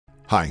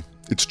Hi,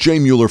 it's Jay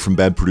Mueller from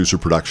Bad Producer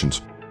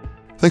Productions.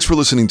 Thanks for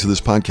listening to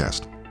this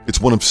podcast. It's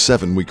one of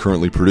 7 we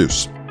currently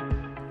produce.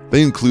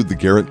 They include The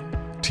Garrett,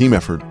 Team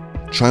Effort,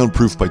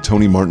 Childproof by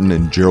Tony Martin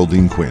and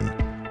Geraldine Quinn,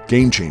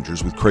 Game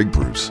Changers with Craig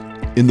Bruce,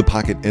 In the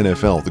Pocket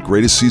NFL, The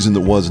Greatest Season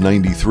That Was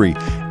 93,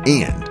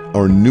 and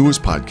our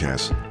newest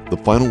podcast, The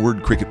Final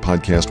Word Cricket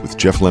Podcast with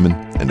Jeff Lemon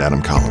and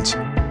Adam Collins.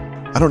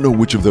 I don't know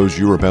which of those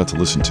you're about to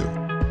listen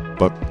to,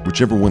 but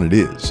whichever one it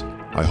is,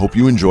 I hope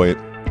you enjoy it,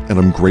 and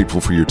I'm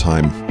grateful for your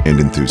time and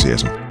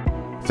enthusiasm.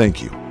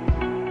 Thank you.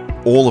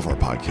 All of our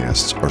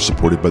podcasts are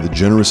supported by the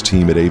generous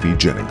team at AV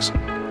Jennings.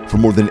 For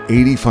more than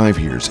 85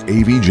 years,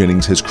 AV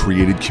Jennings has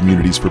created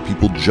communities for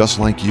people just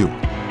like you.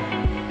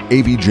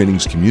 AV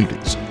Jennings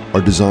communities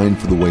are designed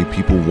for the way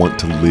people want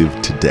to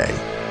live today.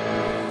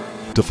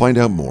 To find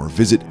out more,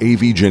 visit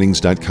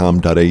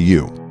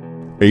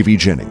avjennings.com.au. AV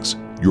Jennings,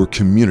 your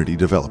community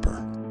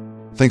developer.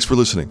 Thanks for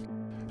listening,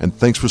 and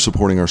thanks for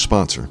supporting our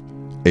sponsor,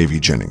 AV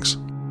Jennings.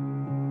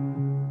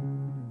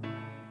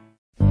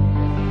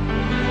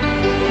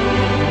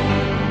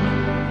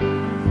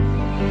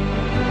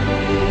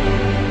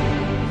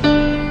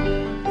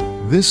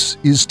 This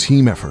is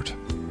Team Effort,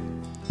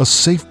 a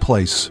safe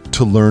place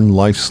to learn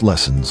life's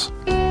lessons.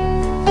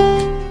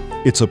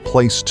 It's a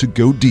place to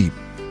go deep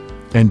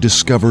and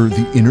discover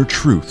the inner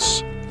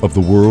truths of the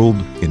world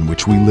in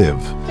which we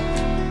live.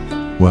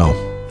 Well,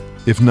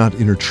 if not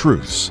inner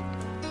truths,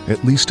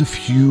 at least a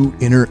few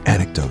inner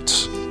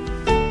anecdotes.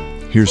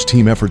 Here's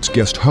Team Effort's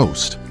guest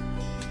host,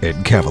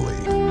 Ed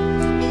Cavalier.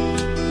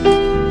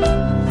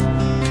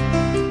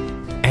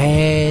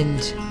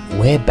 And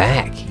we're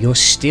back. You're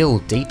still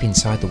deep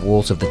inside the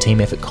walls of the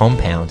Team Effort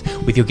compound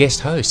with your guest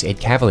host, Ed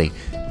Cavalier.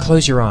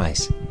 Close your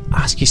eyes.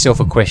 Ask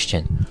yourself a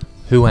question.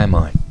 Who am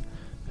I?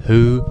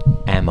 Who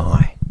am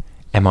I?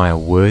 Am I a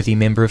worthy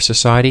member of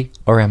society,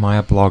 or am I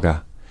a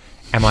blogger?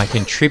 Am I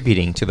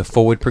contributing to the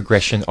forward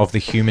progression of the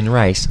human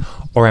race,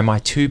 or am I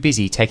too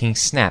busy taking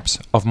snaps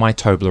of my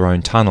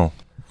Toblerone tunnel?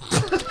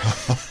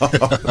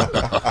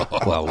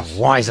 Well,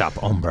 wise up,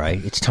 hombre.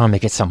 It's time to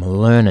get some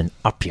learning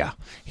up ya.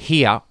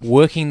 Here,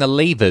 working the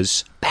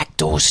levers,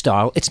 backdoor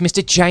style, it's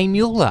Mr. Jay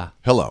Mueller.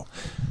 Hello.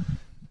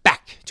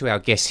 Back to our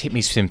guest. Hit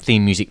me some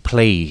theme music,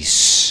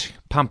 please.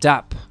 Pumped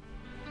up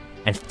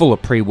and full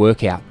of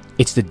pre-workout.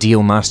 It's the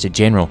Deal Master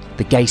General,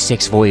 the gay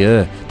sex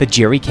voyeur, the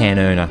jerry can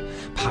earner,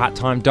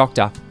 part-time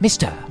doctor,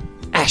 Mr.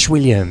 Ash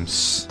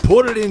Williams.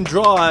 Put it in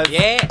drive.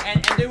 Yeah,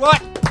 and do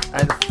what?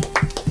 And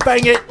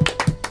bang it.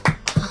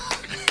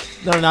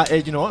 No,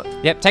 Ed, you know what?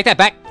 Yep, take that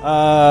back.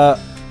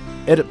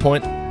 Edit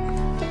point.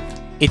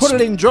 Put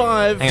it in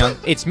drive. Hang on.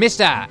 It's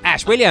Mr.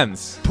 Ash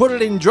Williams. Put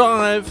it in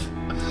drive.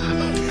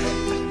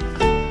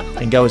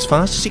 And go as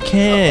fast as you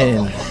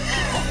can.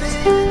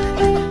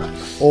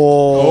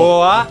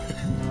 Or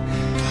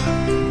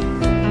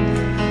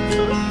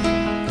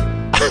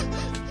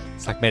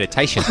it's like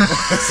meditation.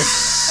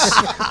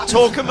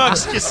 Talk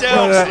amongst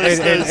yourselves,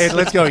 listeners. Ed,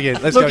 let's go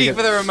again. Looking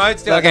for the remote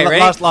still. Okay,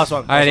 ready? Last one.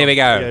 All right, here we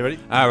go. Okay, ready?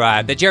 All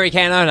right, the jerry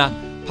can owner,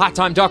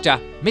 part-time doctor,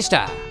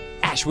 Mr.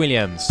 Ash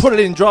Williams. Put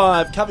it in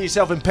drive, cover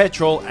yourself in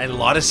petrol, and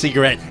light a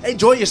cigarette.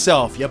 Enjoy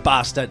yourself, you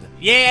bastard.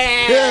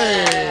 Yeah!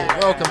 Yay!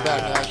 Welcome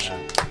back, Ash.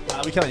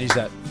 We can't use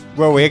that.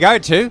 Well, we go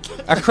to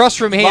across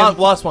from him.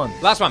 Last one.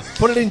 Last one.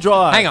 Put it in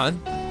drive. Hang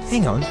on.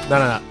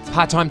 No.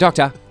 Part-time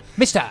doctor,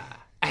 Mr.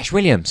 Ash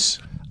Williams.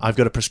 I've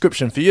got a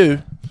prescription for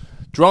you.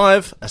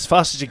 Drive as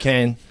fast as you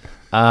can.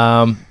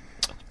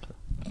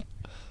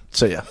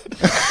 See ya.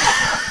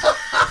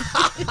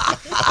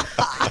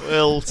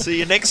 We'll see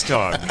you next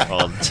time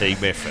on Team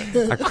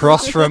Effort.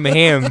 Across from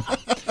him,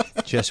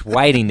 just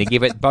waiting to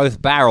give it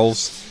both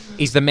barrels,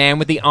 is the man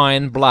with the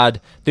iron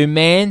blood, the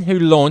man who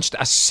launched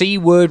a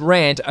C-word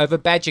rant over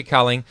badger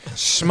culling,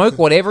 smoke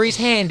whatever is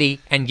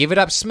handy, and give it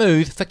up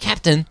smooth for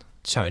Captain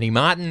Tony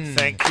Martin.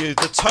 Thank you.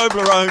 The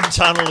Toblerone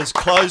tunnel is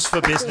closed for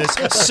business.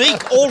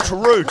 Seek alter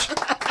route.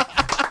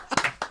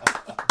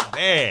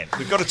 Man,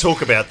 we've got to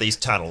talk about these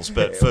tunnels,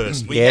 but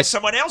first, we have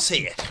someone else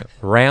here.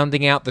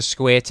 Rounding out the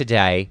square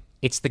today,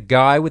 it's the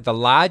guy with the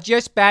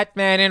largest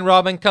Batman and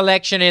Robin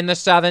collection in the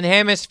Southern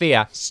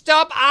Hemisphere.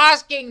 Stop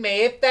asking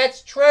me if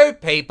that's true,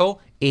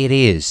 people. It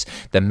is.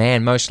 The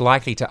man most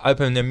likely to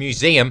open a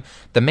museum,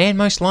 the man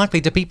most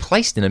likely to be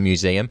placed in a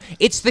museum.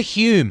 It's the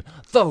Hume,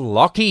 the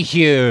Lockie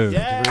Hume.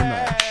 Yeah. Thank you very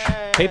much.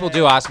 People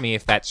do ask me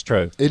if that's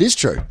true. It is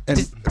true.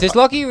 And Does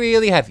Lockie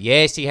really have...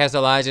 Yes, he has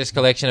the largest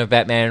collection of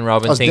Batman and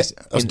Robin things.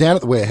 I was down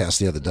at the warehouse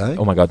the other day.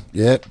 Oh, my God.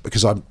 Yeah,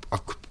 because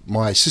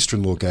my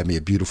sister-in-law gave me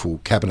a beautiful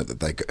cabinet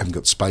that they haven't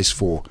got space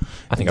for.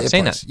 I think I've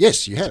seen place. that.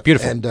 Yes, you have. It's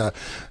beautiful. And,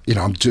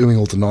 I'm doing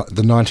all the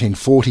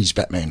 1940s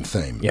Batman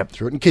theme Yep.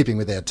 through it, and keeping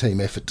with our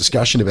Team Effort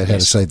discussion about how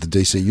to save the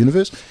DC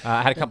universe.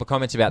 I had a couple of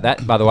comments about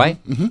that, by the way.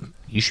 Mm-hmm.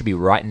 You should be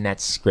writing that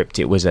script.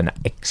 It was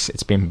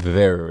it's been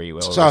very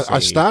well So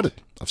received.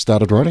 I've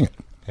started writing it.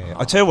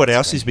 I tell you what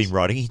else he's been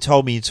writing. He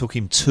told me it took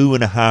him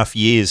 2.5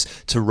 years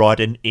to write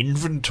an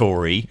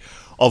inventory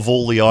of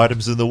all the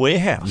items in the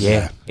warehouse.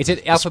 Yeah. Is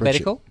it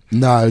alphabetical?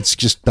 No, it's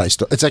just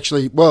based on. It's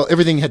actually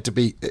everything had to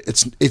be.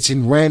 It's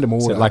in random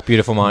order. So like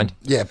Beautiful Mind?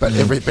 Yeah, but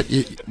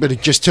but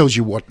it just tells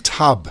you what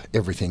tub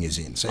everything is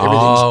in. So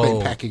everything's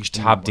been packaged,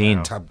 tubbed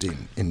in,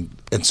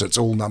 and so it's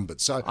all numbered.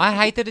 So I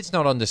hate that it's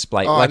not on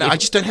display. no, I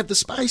just don't have the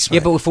space. Mate.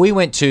 Yeah, but if we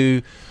went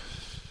to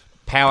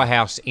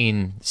Powerhouse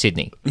in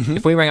Sydney,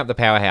 if we rang up the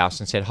Powerhouse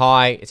and said,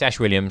 "Hi, it's Ash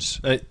Williams,"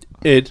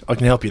 Ed, I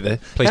can help you there.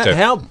 Please do.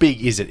 How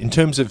big is it in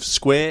terms of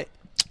square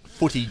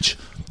footage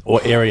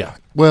or area?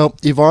 Well,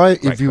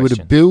 if you were to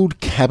question.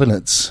 build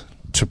cabinets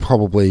to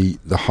probably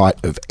the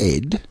height of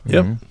Ed,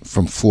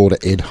 from floor to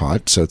Ed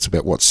height, so it's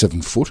about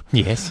 7 foot.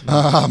 yes,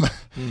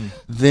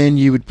 Then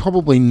you would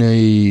probably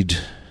need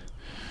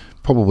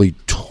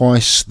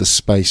twice the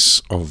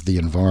space of the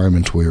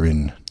environment we're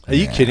in. Are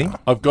you kidding?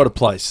 I've got a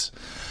place.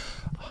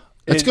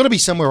 It's got to be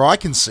somewhere I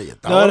can see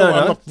it, though. No,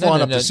 I'm not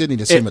flying up no. to Sydney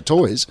to see my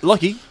toys.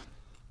 Lucky,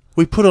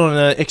 we put on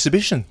an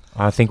exhibition.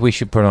 I think we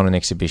should put on an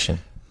exhibition.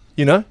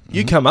 You know,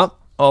 you come up.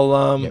 I'll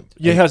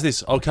how's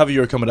this? I'll cover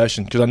your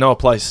accommodation because I know a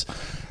place,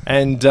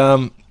 and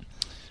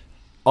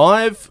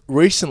I've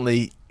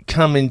recently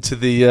come into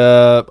the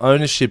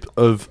ownership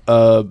of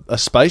a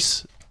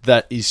space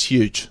that is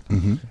huge.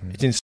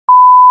 It's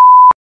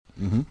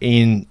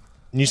in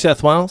New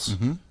South Wales,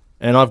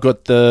 and I've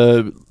got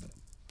the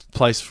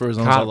place for as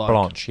long as I Carte like.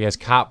 blanche. He has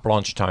carte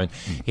blanche tone.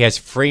 He has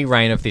free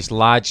reign of this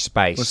large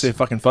space. Want to see a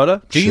fucking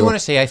photo? Do you want to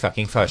see a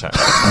fucking photo?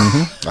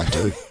 I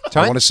do.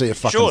 Tone? I want to see a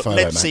fucking Sure, photo,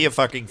 let's mate. see a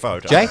fucking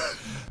photo. Jay?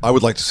 I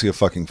would like to see a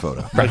fucking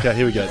photo. Okay,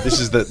 here we go. This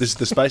is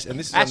the space, and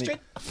this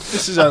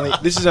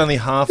is only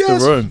half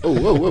Yes. the room. Oh,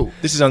 whoa, whoa.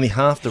 This is only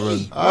half the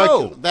room.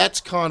 Oh, that's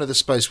kind of the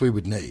space we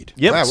would need.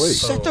 Yep.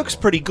 Wowee. That looks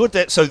pretty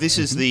good. So this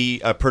is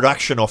the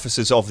production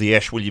offices of the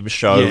Ash Williams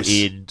show Yes.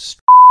 in...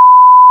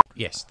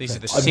 Yes, these are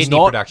the I'm Sydney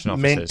not production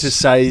offices. meant to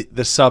say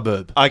the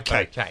suburb,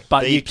 Okay. Okay.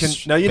 but you can.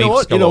 Beeps. No, you know Beeps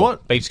what? You know galore.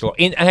 what? Beeps galore.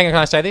 Hang on, can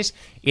I say this?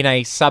 In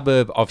a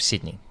suburb of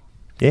Sydney.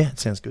 Yeah, it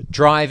sounds good.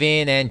 Drive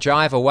in and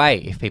drive away.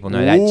 If people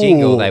know that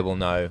jingle, they will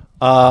know.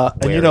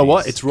 And where you know it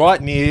what? is. It's right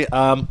near.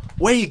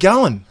 Where are you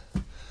going?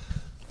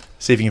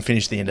 See if you can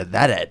finish the end of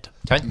that ad.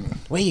 Tone,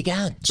 where you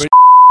going?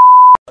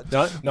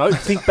 No,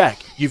 think back.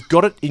 You've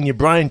got it in your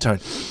brain, Tone.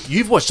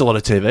 You've watched a lot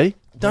of TV.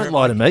 Don't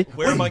lie to me.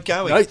 Where am I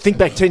going? No, think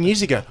back 10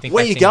 years ago. Think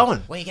Where back you to- going?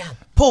 Where you going?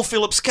 Paul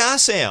Phillips Car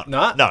Sound.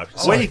 No. No.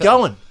 Where you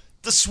going?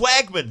 The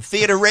Swagman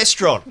Theatre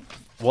Restaurant.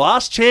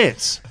 Last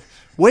chance.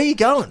 Where you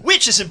going?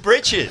 Witches and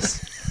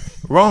Britches.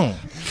 Wrong.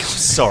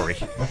 Sorry.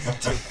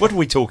 What are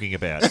we talking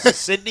about? Is it a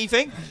Sydney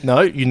thing? No,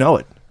 you know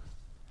it.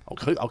 I'll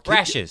keep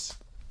Rashes.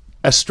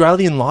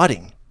 Australian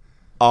Lighting.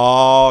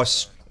 Oh,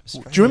 Do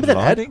you remember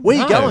that ad? Where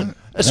you No. going?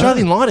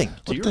 Australian Lighting.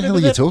 Do What the hell are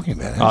you talking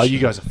about? Oh, you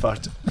guys are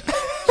fucked.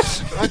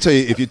 I tell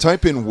you, if you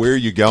type in "where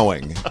you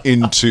going"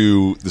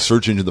 into the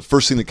search engine, the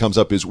first thing that comes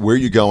up is "where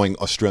you going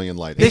Australian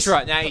lighting." He's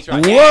right. No, he's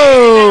right.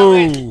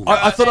 Whoa!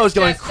 I thought I was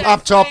going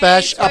Up top,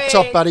 Ash. Up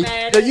top, buddy.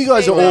 Now, you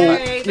guys are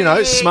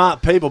all,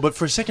 smart people, but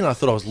for a second I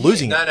thought I was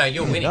losing No, it. no,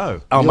 you're winning.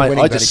 no. Oh, You're mate,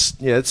 winning,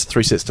 it's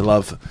 3 sets to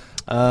love.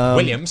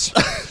 Williams.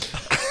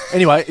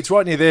 Anyway, it's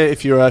right near there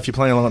if you're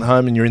playing along at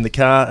home and you're in the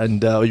car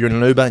and or you're in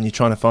an Uber and you're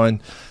trying to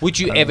find. Would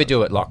you ever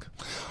do it, Locke?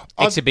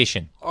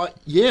 Exhibition. I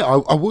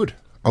would.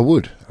 I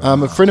would.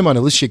 A friend of mine,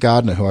 Alicia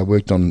Gardner, who I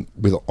worked on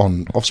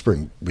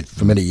Offspring with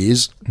for many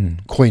years,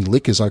 Queen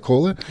Lick as I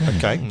call her.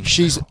 Okay.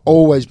 She's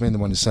always been the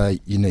one to say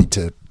you need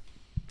to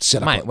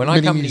set up. Mate, a when I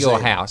mini come to your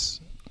museum. house,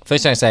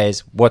 first thing I say is,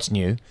 what's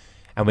new?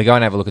 And we go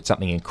and have a look at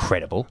something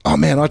incredible. Oh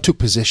man, I took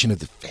possession of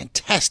the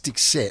fantastic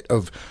set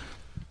of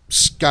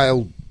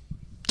scaled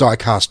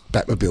die-cast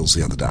Batmobiles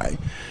the other day,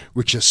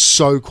 which are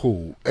so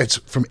cool. It's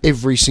from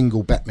every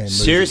single Batman movie.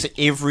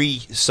 Seriously,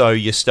 so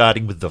you're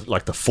starting with the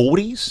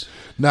 40s?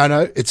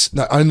 No, it's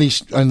only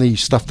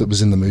stuff that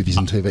was in the movies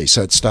and TV.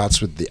 So it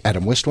starts with the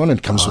Adam West one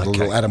and comes with a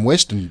little Adam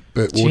West and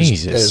Burt Ward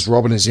Jesus. as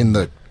Robin is in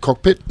the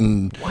cockpit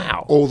and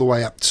Wow. all the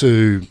way up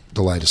to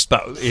the latest.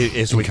 But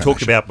as we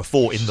talked about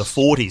before, in the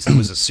 40s, there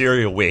was a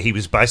serial where he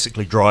was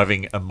basically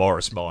driving a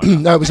Morris Minor.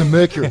 No, it was a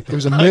Mercury. It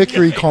was a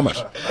Mercury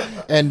Comet,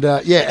 and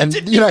I've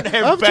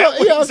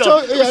was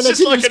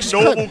just like a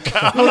normal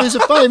car. Well, there's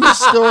a famous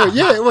story.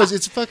 Yeah, it was.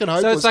 It's fucking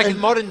hopeless. So it's like And-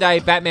 modern day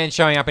Batman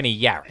showing up in a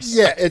Yaris.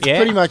 Yeah, it's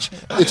pretty much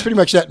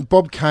that. And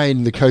Bob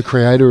Kane, the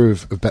co-creator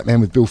of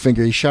Batman with Bill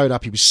Finger, he showed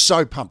up. He was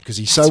so pumped because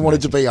he so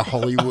wanted to be a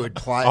Hollywood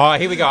player. Oh,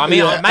 here we go. I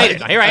mean, I made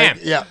it. Here I am.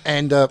 Yeah,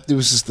 and there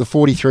was the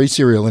 43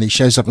 serial, and he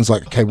shows up and is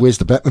like, "Okay, where's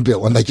the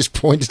Batmobile?" And they just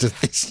pointed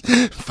to this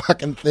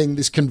fucking thing,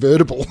 this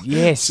convertible,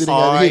 Yes. sitting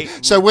over here.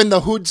 So when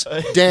the hood's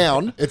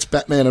down, it's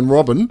Batman and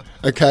Robin,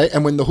 okay,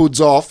 and when the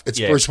hood's off, it's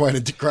Yeah. Bruce Wayne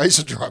and Dick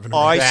Grayson driving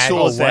around. I That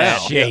saw is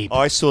that. cheap.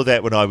 I saw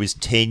that when I was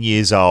 10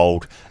 years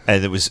old,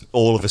 and it was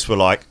all of us were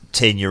like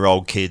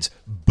 10-year-old kids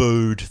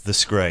booed the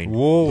screen.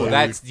 Whoa,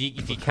 that's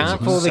if you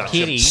can't fool the Such a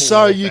kiddies.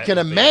 So you can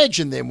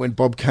imagine then when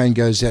Bob Kane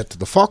goes out to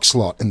the Fox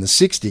lot in the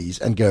 60s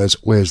and goes,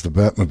 "Where's the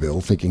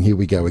Batmobile?" thinking, "Here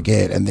we go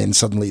again," and then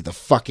suddenly the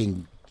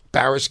fucking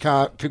Barris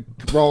car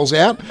rolls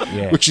out,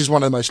 Yeah. which is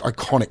one of the most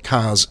iconic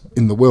cars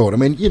in the world. I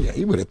mean,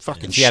 he would have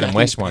fucking. It's the Adam shat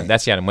West his one. pants.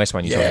 That's the Adam West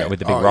one you're talking about with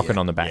the big Oh, rocket yeah.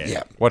 on the back.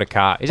 Yeah. What a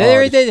car! Oh,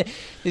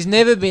 There's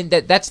never been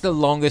that. That's the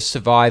longest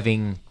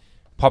surviving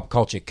pop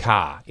culture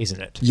car, isn't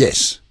it?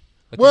 Yes.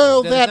 But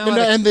Well, there's that no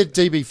other- and the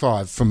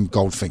DB5 from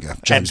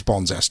Goldfinger, James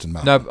Bond's Aston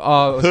Martin.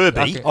 No, Herbie.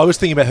 okay. I was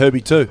thinking about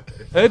Herbie too.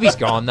 Herbie's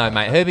gone. No,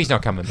 mate, Herbie's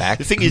not coming back.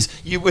 The thing is,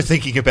 you were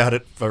thinking about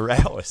it for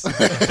hours.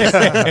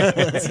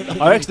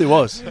 I actually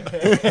was.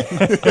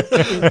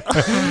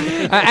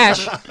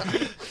 Ash,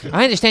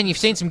 I understand you've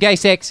seen some gay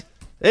sex.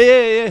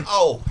 Yeah.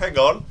 Oh, hang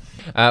on.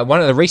 One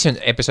of the recent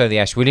episodes of the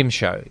Ash Williams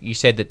show, you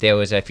said that there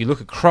was, if you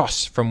look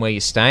across from where you're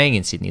staying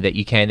in Sydney, that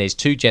you can. There's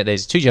two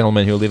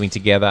gentlemen who are living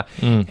together,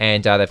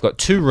 and they've got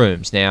 2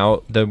 rooms.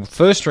 Now, the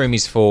first room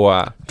is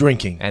for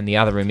Drinking. and the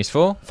other room is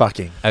for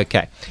Fucking.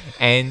 okay,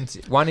 and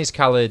one is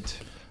coloured.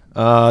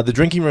 The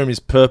drinking room is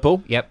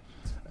purple, Yep,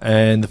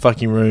 and the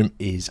fucking room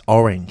is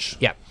orange.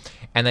 yep,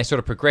 and they sort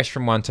of progress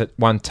from one to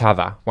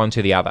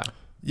the other.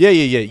 Yeah.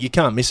 You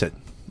can't miss it.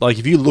 Like,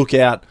 if you look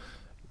out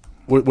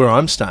where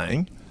I'm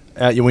staying,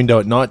 out your window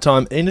at night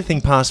time,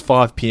 anything past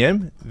 5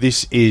 p.m,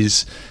 this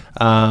is,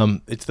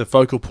 it's the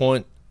focal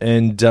point,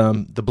 and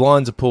the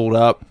blinds are pulled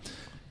up.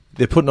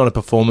 They're putting on a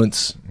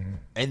performance.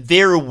 And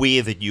they're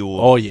aware that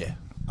you're... Oh, yeah.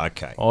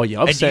 Okay. Oh,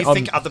 yeah. And do you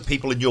think other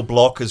people in your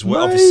block as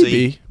well?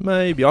 Obviously,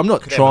 Maybe. I'm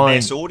not could have a trying...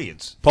 mass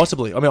audience.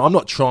 Possibly. I mean, I'm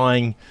not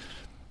trying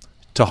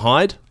to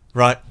hide.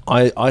 Right.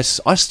 I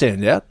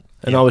stand out,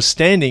 and I was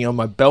standing on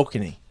my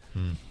balcony.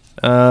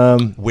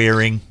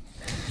 Wearing...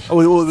 Oh,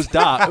 it was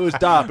dark. It was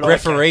dark. But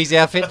Referee's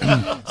outfit.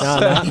 No,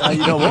 you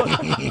know what?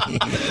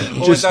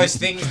 All those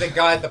things that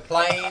guide the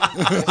plane.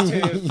 Those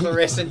 2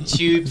 fluorescent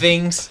tube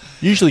things.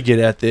 Usually get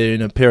out there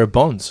in a pair of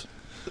Bonds.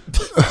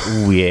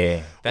 Oh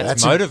yeah,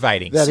 that's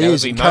motivating. That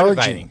is would be encouraging.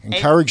 motivating.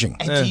 Encouraging.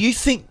 And do you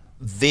think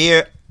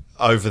they're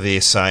over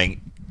there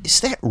saying, is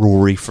that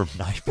Rory from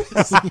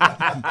Neighbours?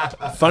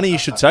 Funny you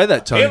should say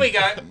that, Tony. Here we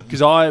go.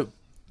 Because I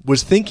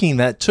was thinking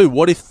that too.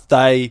 What if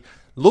they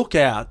look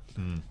out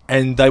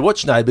and they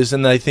watch Neighbours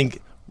and they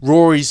think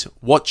Rory's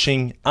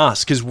watching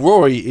us? Because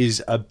Rory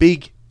is a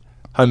big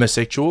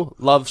homosexual,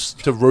 loves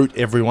to root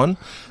everyone,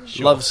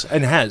 loves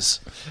and has,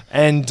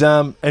 and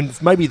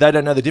maybe they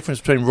don't know the difference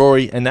between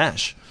Rory and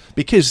Ash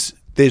because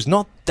there's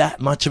not that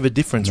much of a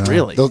difference,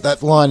 really.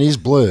 That line is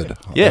blurred.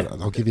 Yeah.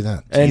 I'll give you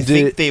that. Do you And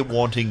think they're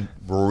wanting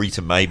Rory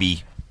to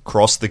maybe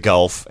cross the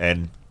Gulf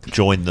and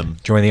join them?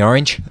 Join the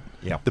orange.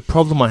 Yeah. the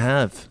problem I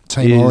have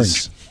Team is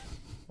Orange.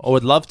 I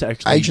would love to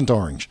actually Agent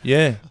Orange.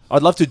 Yeah,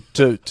 I'd love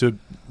to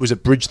was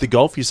it bridge the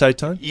Gulf? You say,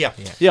 Tone? Yeah.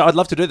 Yeah, I'd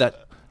love to do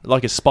that.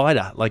 Like a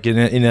spider, like in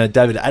a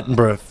David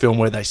Attenborough film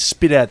where they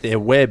spit out their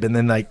web and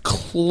then they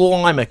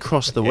climb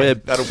across the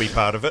web. That'll be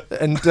part of it.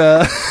 And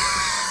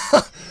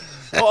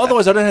well,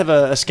 otherwise, I don't have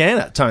a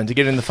scanner, Tone, to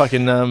get in the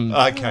fucking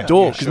Okay.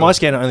 door Yeah, because sure. my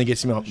scanner only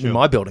gets in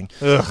my building.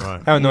 Right.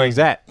 How annoying is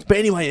that? But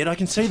anyway, Ed, I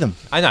can see them.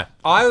 I know.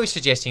 I was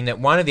suggesting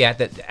that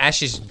that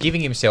Ash is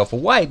giving himself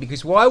away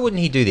because why wouldn't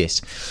he do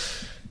this?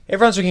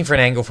 Everyone's looking for an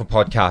angle for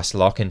podcast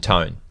Lock and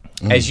Tone.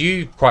 As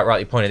you quite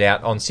rightly pointed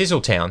out on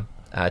Sizzletown,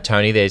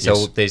 Tony,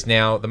 there's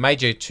now the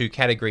major 2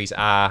 categories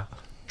are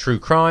true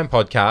crime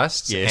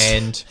podcasts Yes.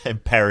 And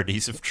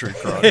parodies of true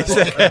crime.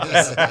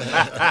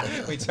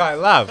 which I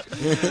love.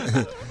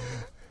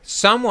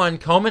 Someone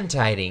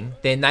commentating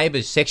their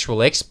neighbour's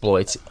sexual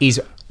exploits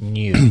is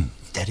new.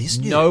 That is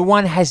new. No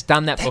one has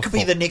done that before. That could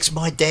be the next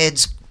My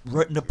Dad's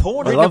written a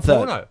porn. I Written a love that.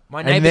 porno. My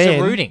And neighbours are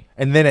then- rooting.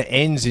 And then it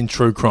ends in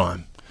true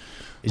crime.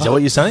 Is that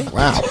what you're saying?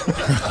 Wow.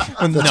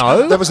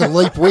 No. That was a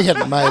leap we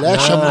hadn't made,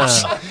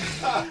 Ash.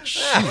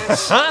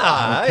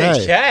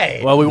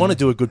 Okay. Well, we want to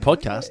do a good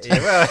podcast.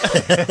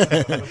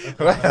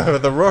 Well,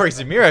 the Rory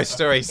Zamiro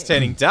story is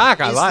turning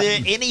dark. I Is like there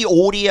any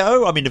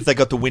audio? I mean, if they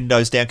got the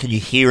windows down, can you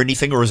hear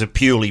anything, or is it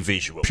purely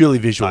visual? Purely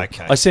visual.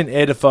 Okay. I sent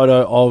Ed a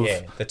photo of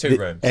the 2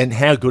 rooms. And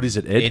how good is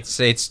it, Ed?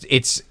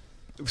 It's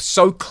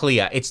so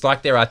clear. It's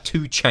like there are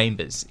 2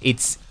 chambers.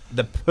 It's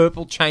the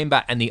purple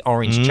chamber and the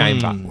orange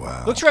chamber.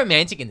 Wow. Looks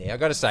romantic in there, I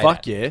got to say.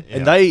 Fuck that. yeah.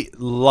 And they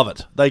love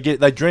it. They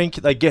drink,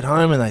 they get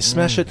home and they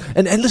smash it.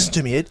 And listen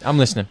to me, Ed. I'm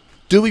listening.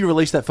 Do we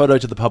release that photo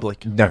to the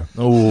public? No.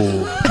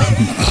 Oh.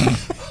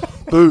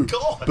 Boo.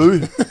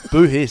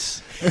 Boo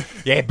hiss.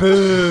 Yeah,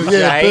 boo,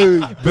 Yeah, Jay.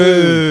 boo.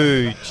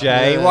 Boo,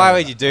 Jay. Why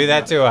would you do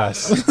that to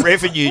us?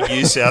 Revenue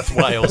New South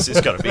Wales is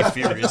going to be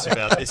furious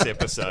about this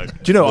episode.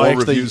 Do you know, More I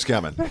actually, reviews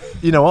coming.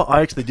 you know what?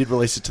 I actually did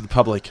release it to the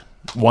public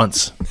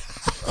once.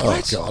 Oh,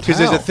 God. Because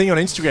there's a thing on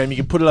Instagram, you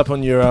can put it up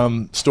on your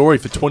story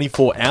for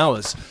 24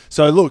 hours.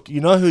 So look, you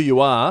know who you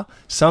are.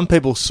 Some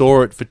people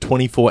saw it for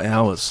 24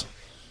 hours.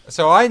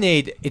 So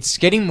it's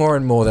getting more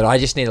and more that I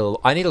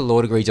need a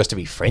law degree just to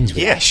be friends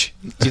with Yeah. Ash.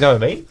 Do you know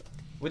what I mean?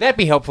 Would that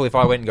be helpful if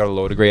I went and got a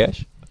law degree,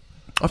 Ash?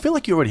 I feel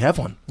like you already have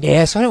one.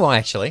 Yeah, so do I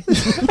actually.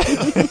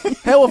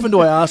 How often do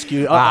I ask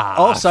you?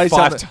 I'll say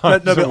 5 something.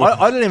 times No, a but week.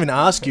 I don't even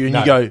ask you, and No.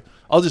 you go,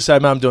 I'll just say,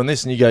 "Mum, I'm doing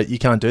this," and you go, "You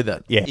can't do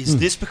that." Yeah. Is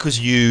this because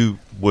you,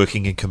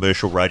 working in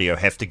commercial radio,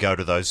 have to go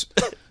to those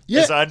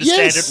Yeah, as I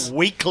understand yes. it,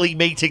 weekly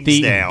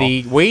meetings now.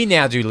 We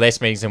now do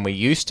less meetings than we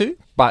used to.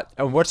 But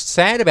what's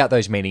sad about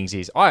those meetings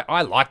is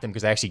I like them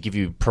because they actually give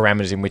you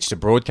parameters in which to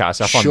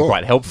broadcast. I find them Sure.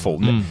 quite helpful.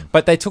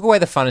 But they took away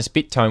the funnest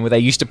bit, Tone, where they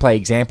used to play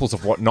examples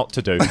of what not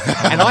to do.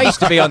 And I used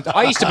to be on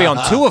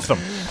 2 of them.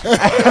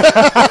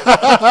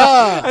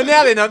 And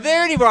now they're not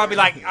there anymore. I'll be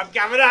like, I'm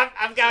coming up.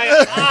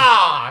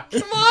 Ah,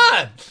 come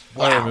on.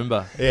 I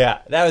remember. Yeah,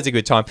 that was a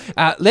good time.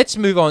 Let's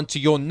move on to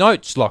your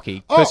notes,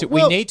 Lockie, because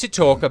we need to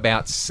talk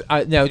about...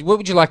 now, what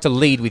would you like to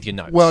lead with your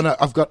notes? Well, no,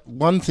 I've got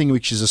one thing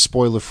which is a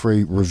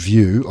spoiler-free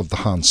review of the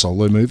Han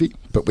Solo movie,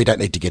 but we don't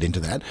need to get into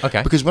that.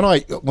 Okay. Because when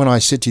I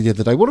said to you the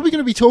other day, what are we going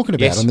to be talking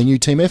about Yes. on the new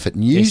team effort?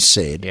 And you Yes.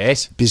 said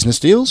Yes. business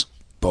deals,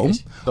 boom,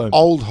 Yes. Boom.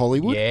 old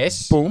Hollywood,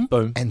 Yes. boom,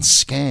 Boom. and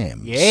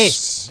scams.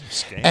 Yes.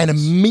 And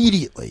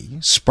immediately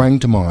sprang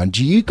to mind,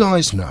 do you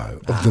guys know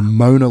of the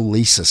Mona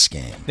Lisa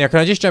scam? Now, can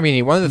I just jump in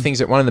here? One of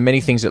the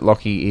many things that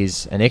Lockie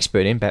is an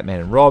expert in,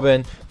 Batman and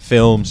Robin,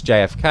 films,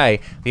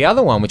 JFK. The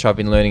other one, which I've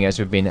been learning as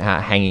we've been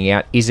hanging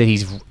out, is that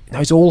he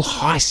knows all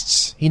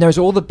heists. He knows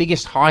all the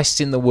biggest heists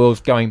in the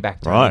world going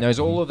back to him. Right. He knows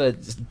all of the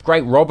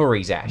great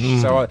robberies, Ash.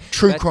 So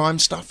True crime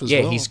stuff as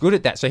well. Yeah, he's good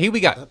at that. So here we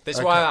go.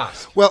 That's why I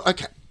asked. Well,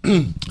 okay.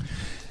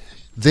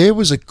 There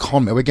was a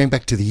comment. We're going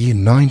back to the year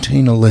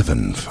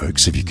 1911,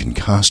 folks, if you can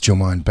cast your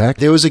mind back.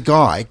 There was a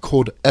guy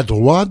called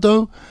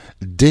Eduardo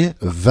de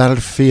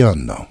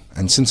Valfiano.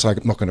 And since I'm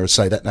not going to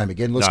say that name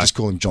again, let's just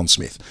call him John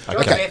Smith.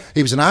 Okay.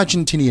 He was an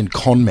Argentinian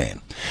con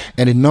man.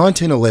 And in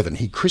 1911,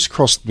 he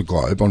crisscrossed the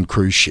globe on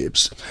cruise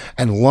ships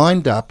and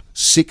lined up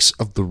 6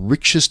 of the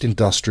richest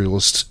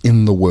industrialists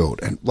in the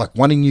world. And like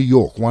one in New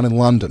York, one in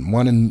London,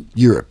 one in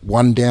Europe,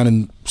 one down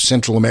in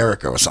Central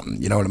America or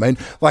something, you know what I mean?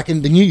 Like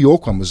in the New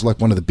York one was like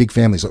one of the big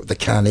families, like the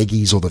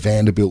Carnegies or the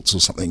Vanderbilts or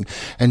something,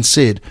 and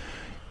said,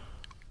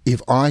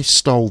 if I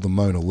stole the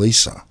Mona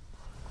Lisa,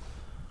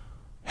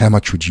 how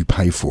much would you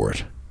pay for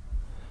it?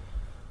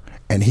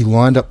 And he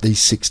lined up these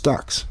 6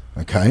 ducks,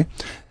 okay?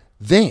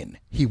 Then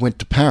he went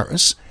to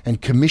Paris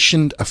and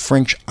commissioned a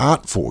French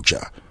art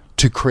forger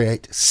to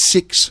create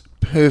 6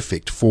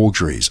 perfect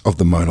forgeries of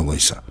the Mona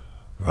Lisa.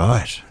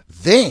 Right.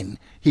 Then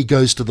he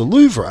goes to the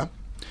Louvre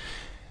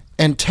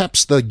and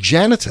taps the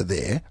janitor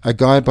there, a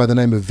guy by the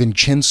name of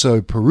Vincenzo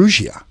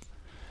Peruggia.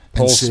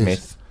 Paul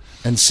Smith.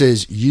 And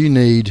says, you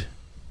need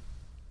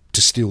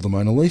to steal the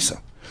Mona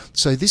Lisa.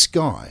 So this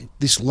guy,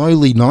 this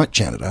lowly night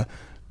janitor,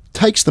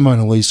 takes the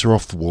Mona Lisa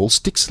off the wall,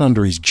 sticks it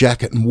under his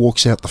jacket and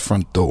walks out the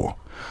front door.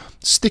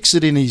 Sticks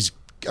it in a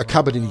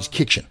cupboard in his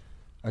kitchen.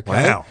 Okay?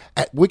 Wow.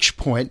 At which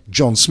point,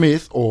 John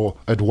Smith, or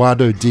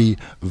Eduardo de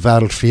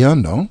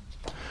Valfiano,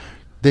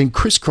 then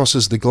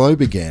crisscrosses the globe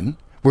again,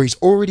 where he's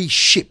already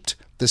shipped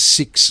the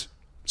 6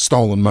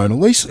 stolen Mona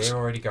Lisas. They're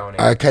already going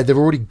out. Okay, they've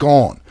already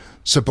gone.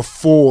 So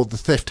before the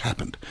theft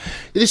happened.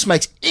 This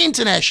makes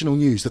international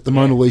news that the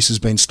Mona Lisa's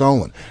been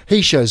stolen.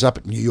 He shows up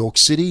at New York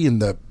City in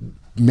the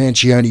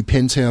Manchione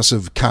penthouse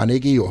of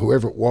Carnegie or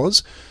whoever it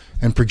was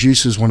and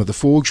produces one of the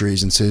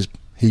forgeries and says,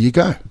 here you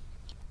go.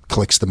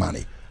 Collects the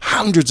money.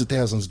 Hundreds of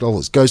thousands of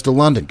dollars. Goes to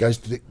London, goes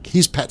to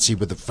his patsy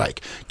with the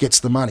fake,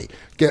 gets the money,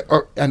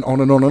 and on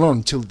and on and on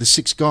until the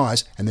 6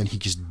 guys, and then he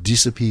just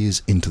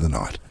disappears into the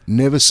night.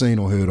 Never seen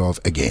or heard of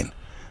again.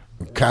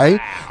 Okay?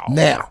 Wow.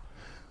 Now,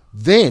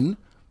 then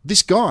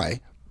this guy,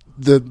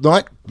 the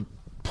night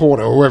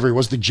porter or whoever he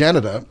was, the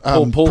janitor,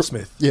 Paul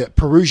Smith. Yeah,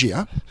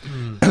 Peruggia.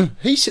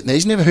 He's sitting there.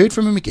 He's never heard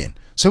from him again.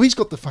 So he's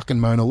got the fucking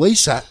Mona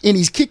Lisa in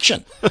his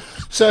kitchen.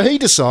 So he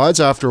decides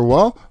after a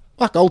while,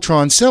 fuck, I'll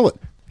try and sell it.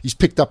 He's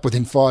picked up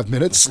within 5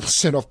 minutes,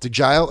 sent off to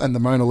jail, and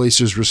the Mona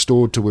Lisa is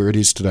restored to where it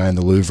is today in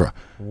the Louvre.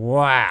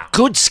 Wow.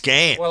 Good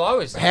scam. Well,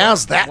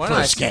 How's that when for a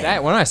I scam? said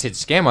that, when I said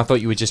scam, I thought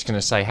you were just going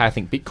to say, hey, I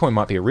think Bitcoin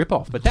might be a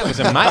rip-off. But that was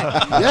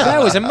amazing.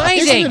 That was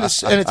amazing.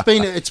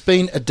 And it's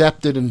been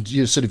adapted and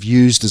sort of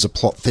used as a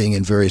plot thing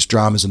in various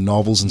dramas and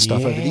novels and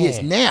stuff over the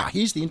years. Now,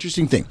 here's the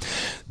interesting thing.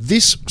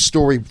 This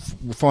story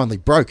finally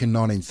broke in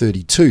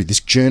 1932. This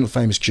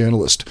famous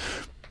journalist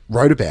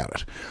wrote about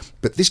it.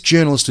 But this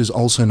journalist is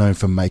also known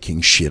for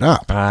making shit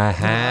up.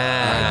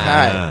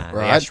 Aha. Okay, The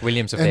right? Ash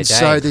Williams of their and day.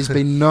 so there's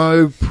been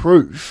no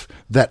proof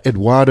that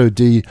Eduardo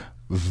de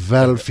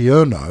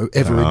Valfiano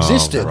ever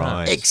existed,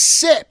 right.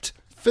 except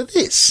for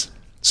this.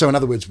 So in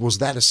other words, was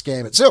that a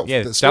scam itself?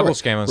 Yeah, the story, double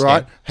scam on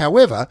right? scam.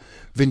 However,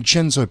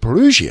 Vincenzo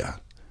Peruggia,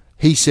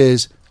 he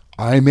says,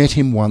 I met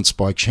him once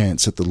by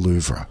chance at the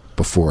Louvre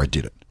before I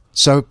did it.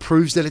 So it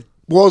proves that it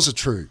was a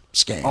true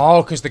scam.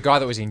 Oh, because the guy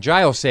that was in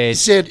jail He says,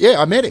 said, yeah,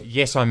 I met him.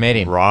 yes, I met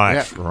him. Right,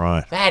 Yeah.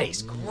 right. That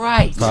is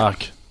great.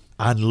 Fuck.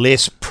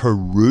 Unless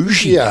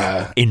Peruggia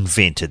Yeah.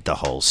 invented the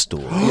whole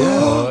story.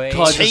 Boy.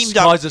 Kaiser Teamed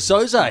up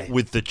Soze.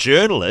 with the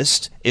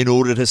journalist in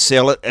order to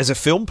sell it as a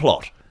film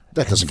plot.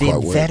 That doesn't then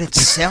quite work. that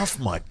itself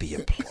might be a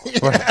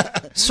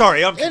plot.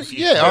 Sorry, I'm confused.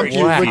 Yeah, Very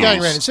we're confused.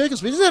 going around in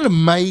circles, but isn't that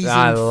amazing?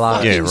 I love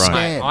fucking it. Yeah,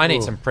 right. scam? I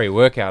need some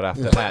pre-workout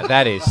after that.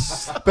 That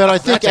is... But I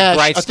think, That's a Ash,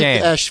 great I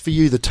think scam. Ash, for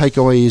you, the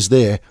takeaway is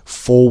there: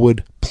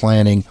 forward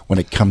planning when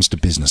it comes to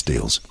business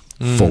deals.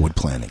 Forward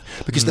planning,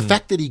 because the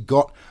fact that he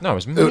got No, it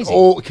was amazing.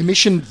 or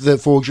commissioned the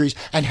forgeries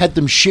and had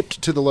them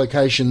shipped to the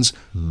locations,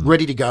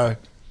 ready to go,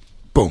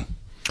 boom.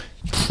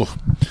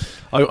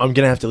 I'm going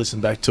to have to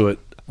listen back to it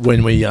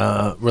when we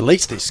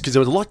release this, because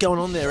there was a lot going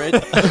on there,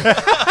 Ed.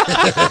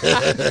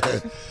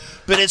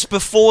 But it's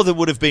before there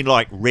would have been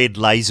like red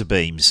laser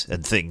beams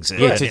and things.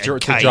 Yeah, and, to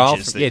and drive-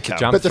 cages that yeah, to come.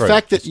 jump. But the through.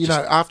 fact that,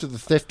 after the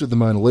theft of the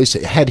Mona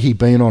Lisa, had he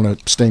been on a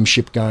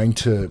steamship going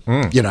to,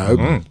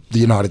 the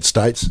United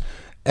States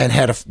and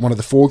had one of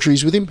the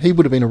forgeries with him, he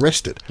would have been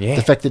arrested. Yeah.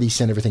 The fact that he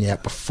sent everything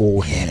out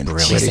beforehand,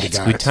 brilliant. ready to That's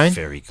go. good, Tone.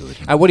 Very good.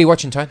 What are you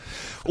watching, Tone?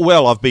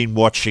 Well, I've been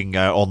watching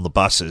On the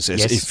Buses.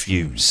 As Yes. if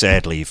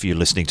you're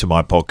listening to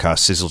my podcast,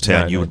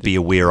 Sizzletown, you would be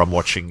aware I'm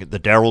watching the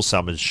Daryl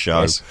Summers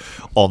show Yes.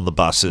 On the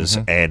Buses,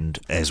 and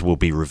as will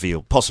be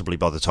revealed, possibly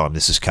by the time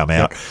this has come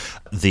out,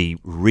 the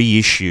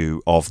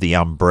reissue of the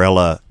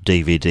Umbrella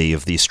DVD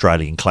of the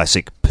Australian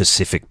classic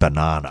Pacific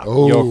Banana.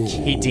 You're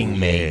kidding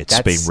me. Yeah, it's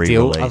That's been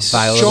still re-released.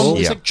 available.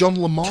 Is Yeah. it John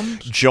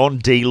Lamond? John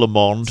D.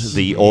 Lamond,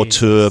 the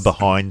auteur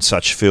behind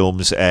such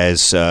films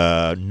as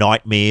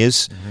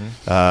Nightmares,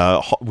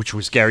 which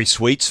was Gary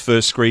Sweet's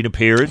first screen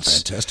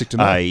appearance. Fantastic to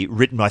know.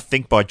 Written, I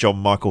think, by John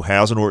Michael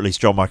Housen, or at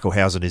least John Michael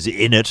Housen is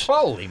in it.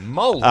 Holy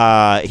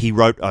moly. He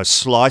wrote A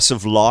Slice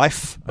of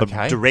Life,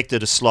 Okay.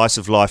 directed A Slice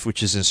of Life,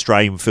 which is an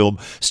Australian film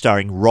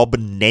starring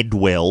Robin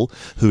Nedwell,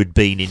 who had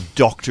been in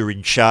Doctor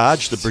in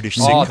Charge, the British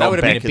sitcom that would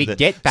have been back a big in the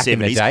get back in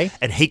the 70s. day.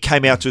 And he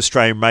came out to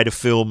Australia and made a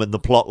film, and the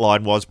plot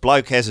line was,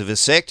 bloke has a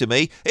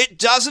vasectomy, it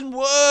doesn't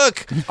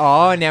work.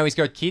 Oh, now he's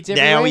got kids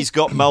everywhere? Now he's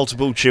got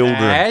multiple children.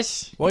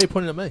 Ash? Why are you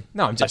pointing at me?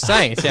 No, I'm just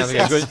saying. It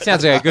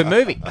sounds like a good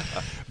movie.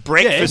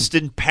 Breakfast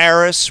in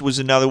Paris was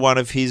another one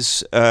of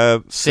his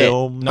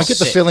films. I get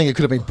the feeling it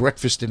could have been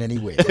breakfast in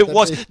anywhere.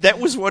 That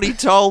was what he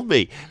told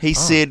me. He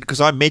said,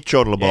 because I met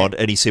John Lamond,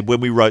 and he said when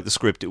we wrote the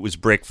script, it was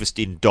breakfast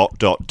in ...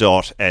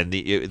 and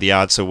the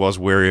answer was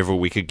wherever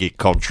we could get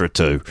Contra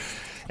to.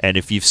 And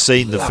if you've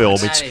seen the film,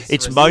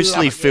 it's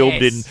mostly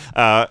filmed in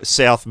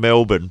South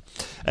Melbourne,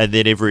 and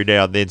then every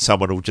now and then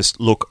someone will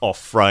just look off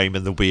frame,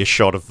 and there'll be a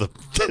shot of the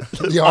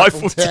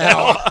Eiffel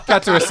Tower.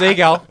 Cut to a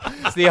seagull.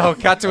 It's the old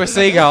cut to a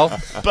seagull.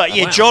 But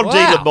yeah, Wow. John D.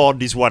 Wow.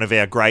 Lamond is one of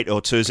our great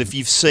auteurs. If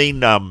you've seen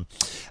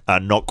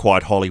Not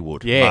Quite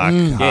Hollywood, Yeah. Mark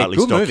Yeah, Hartley's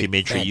good movie.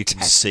 documentary, you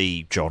can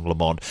see John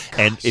Lamond.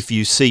 And if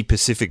you see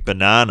Pacific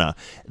Banana,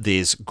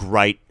 there's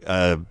great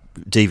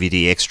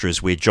DVD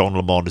extras where John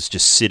Lamond is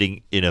just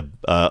sitting in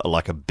a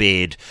like a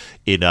bed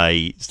in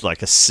a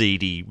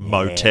seedy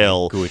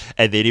motel, good.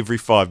 and then every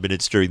 5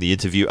 minutes during the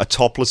interview, a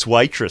topless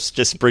waitress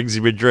just brings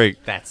him a drink.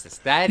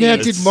 That Now,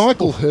 is. did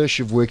Michael Hirsch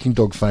of Working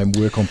Dog fame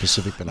work on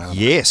Pacific Banana?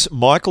 Yes,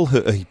 Michael.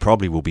 He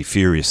probably will be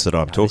furious that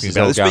I'm talking is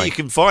about all this, but going. you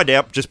can find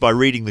out just by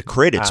reading the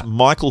credits.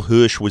 Michael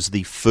Hirsch was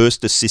the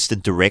first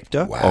assistant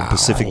director on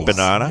Pacific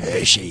Banana,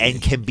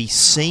 and can be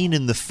seen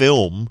in the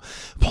film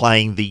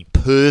playing the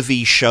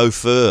pervy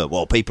chauffeur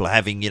while people are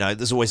having,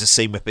 there's always a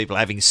scene where people are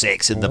having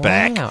sex in the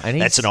back. and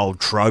That's he's- an old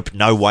trope.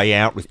 No Way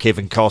Out with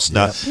Kevin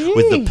Costner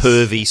with the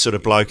pervy sort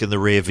of bloke in the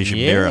rear vision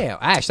mirror. Yeah,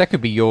 Ash, that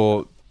could be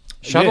your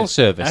shuttle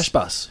service. Ash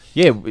bus.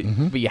 Yeah,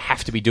 but you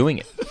have to be doing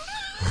it.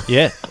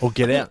 Yeah, or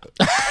get out.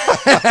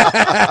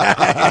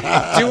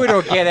 Do it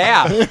or get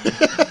out.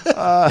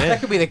 That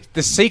could be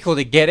the sequel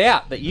to Get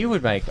Out that you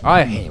would make.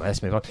 Anyway,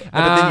 let's move on.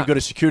 But then you've got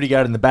a security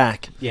guard in the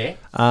back. Yeah.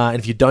 And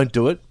if you don't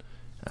do it,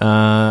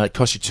 it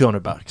costs you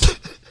 $200.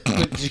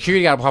 The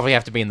security guard will probably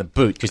have to be in the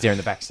boot because they're in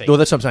the back seat. Well,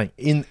 that's what I'm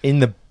saying. In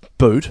the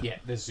boot. Yeah,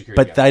 there's a security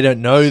But guard. they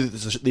don't know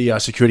that the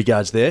security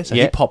guard's there, so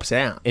Yeah. he pops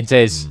out, It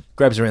says,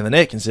 grabs around the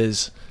neck, and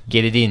says,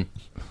 get it in.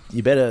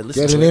 "You better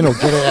listen Get to it in or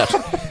get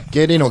out.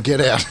 Get in or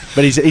get out.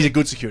 But he's a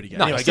good security guard.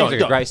 No, Anyway, he go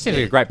seems on, like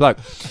a great bloke.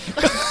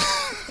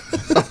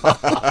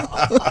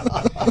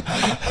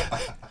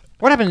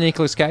 What happened to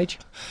Nicolas Cage?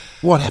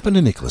 What happened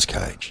to Nicolas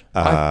Cage?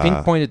 I've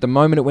pinpointed the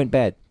moment it went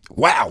bad.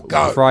 Wow,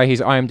 go. Fry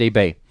his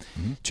IMDb.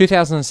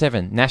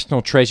 2007,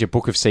 National Treasure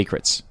Book of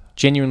Secrets.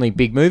 Genuinely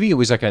big movie. It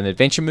was like an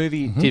adventure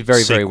movie. Did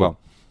very, very Sequel. well.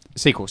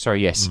 Sequel,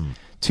 sorry, yes.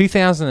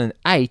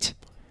 2008,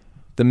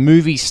 the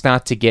movies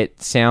start to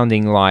get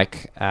sounding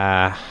like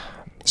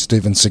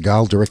Steven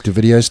Seagal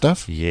direct-to-video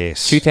stuff?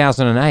 Yes.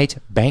 2008,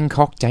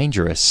 Bangkok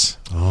Dangerous.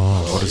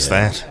 What is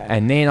that?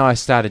 And then I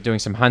started doing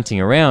some hunting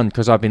around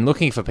because I've been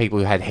looking for people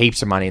who had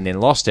heaps of money and then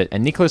lost it.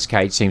 And Nicolas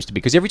Cage seems to be,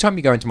 because every time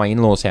you go into my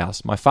in-laws'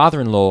 house, my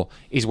father-in-law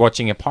is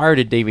watching a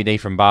pirated DVD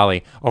from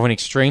Bali of an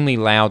extremely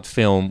loud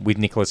film with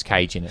Nicolas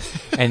Cage in it.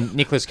 And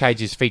Nicolas Cage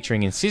is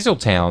featuring in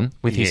Sizzletown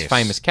with his Yes.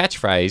 famous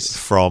catchphrase,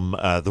 From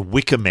the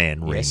Wicker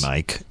Man Yes.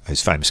 remake,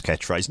 his famous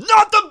catchphrase,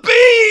 "Not the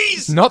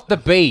bees!" "Not the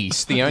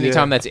bees," the only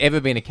time that's ever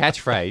been a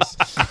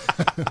catchphrase.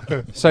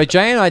 So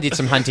Jay and I did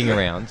some hunting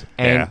around,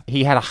 and Yeah.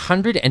 he had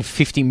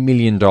 $150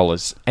 million.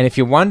 And if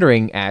you're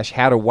wondering, Ash,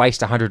 how to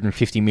waste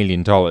 $150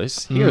 million,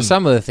 here are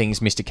some of the things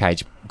Mr.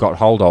 Cage got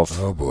hold of.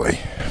 Oh boy.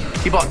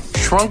 He bought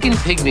shrunken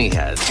pygmy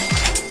heads.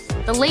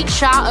 The late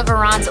Shah of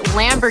Iran's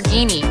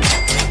Lamborghini.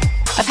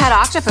 I've had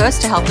Octopus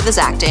to help with his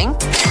acting.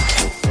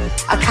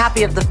 A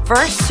copy of the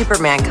first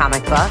Superman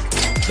comic book.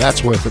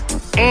 That's worth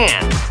it.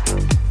 And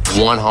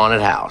one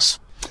haunted house.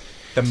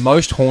 The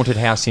most haunted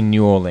house in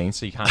New Orleans,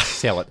 so you can't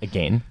sell it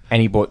again.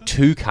 And he bought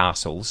 2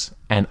 castles,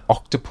 an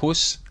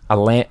octopus,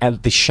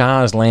 the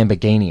Shah's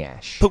Lamborghini,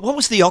 Ash. But what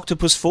was the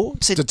octopus for?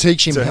 It said- To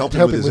teach him To to help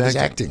help him him with with his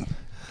his acting.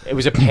 It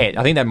was a pet.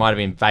 I think that might have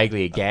been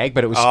vaguely a gag,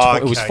 but it was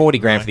it was okay, 40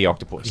 grand right. for the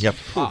octopus. Yep.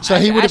 So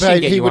he would have Ash can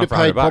paid. get He you would one have for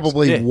paid $100.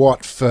 probably Yeah.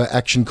 what for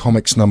Action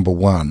Comics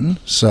 #1?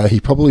 So he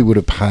probably would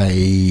have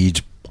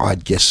paid,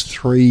 I'd guess,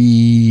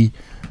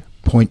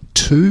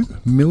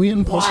 3.2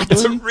 million,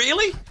 possibly.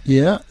 Really?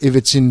 Yeah, if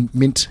it's in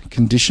mint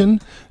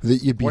condition,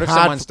 that you'd be What if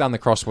hard. someone's done the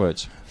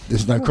crosswords?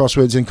 There's no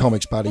crosswords in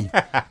comics, buddy.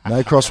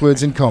 No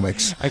crosswords in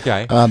comics.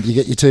 Okay. You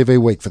get your TV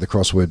week for the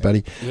crossword,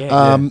 buddy.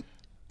 Yeah.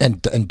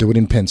 And do it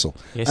in pencil.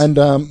 Yes. And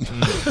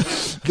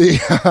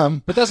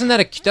But doesn't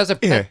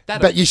that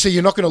but you see,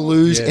 you're not going to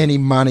lose any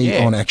money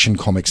Yeah. on Action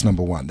Comics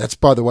 #1. That's,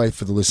 by the way,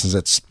 for the listeners,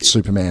 that's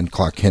Superman,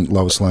 Clark Kent,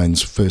 Lois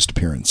Lane's first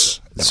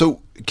appearance. So,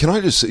 can I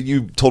just say,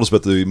 you told us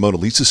about the Mona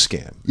Lisa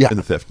scam and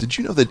the theft. Did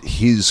you know that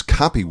his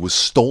copy was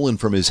stolen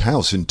from his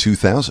house in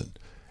 2000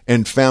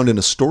 and found in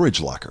a storage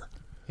locker?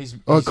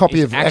 A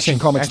copy of Action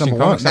Comics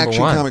 #1.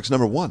 Action Comics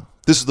 #1.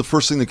 This is the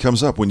first thing that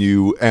comes up when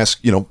you ask,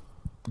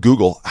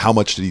 Google, how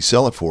much did he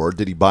sell it for?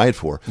 Did he buy it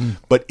for?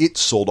 But it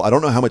sold, I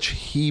don't know how much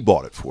he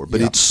bought it for, but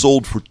it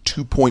sold for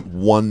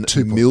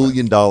 $2.1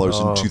 million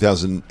in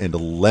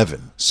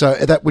 2011. So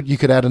you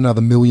could add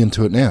another million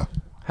to it now.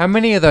 How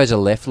many of those are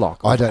left, Lock?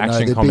 I don't know.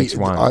 Action Comics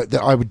 1.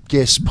 I would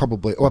guess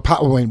probably. Well,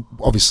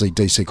 obviously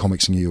DC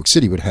Comics in New York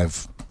City would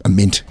have a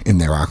mint in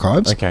their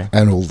archives, Okay.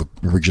 and all the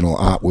original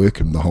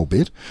artwork and the whole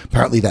bit.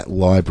 Apparently, that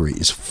library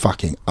is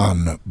fucking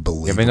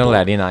unbelievable. You've been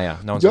allowed in, are you?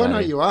 No one's Yeah, allowed no,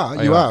 in. you are.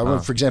 Oh, You are. Oh.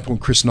 For example, when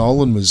Chris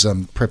Nolan was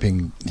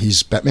prepping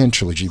his Batman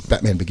trilogy,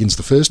 Batman Begins,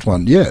 the first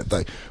one. Yeah,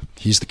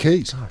 here's the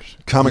keys.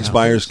 Comics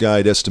Buyer's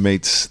Guide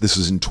estimates, this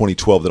is in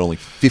 2012, that only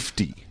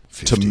 50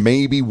 to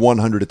maybe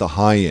 100 at the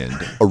high end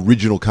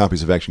original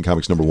copies of Action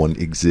Comics #1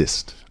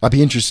 exist. I'd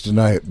be interested to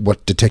know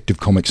what Detective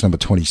Comics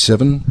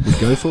 #27 would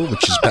go for,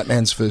 which is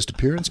Batman's first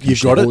appearance.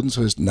 You've got it? Gordon's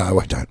first. No,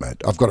 I don't,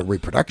 mate. I've got a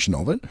reproduction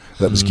of it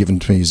that was given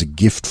to me as a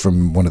gift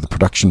from one of the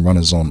production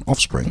runners on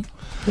Offspring,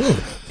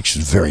 which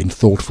is a very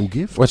thoughtful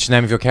gift. What's the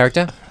name of your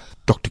character?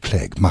 Dr.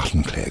 Clegg,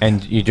 Martin Clegg.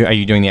 And are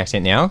you doing the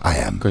accent now? I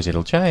am. Because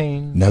it'll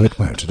change. No, it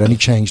won't. It only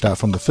changed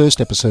from the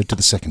first episode to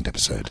the second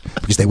episode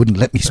because they wouldn't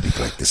let me speak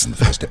like this in the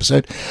first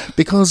episode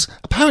because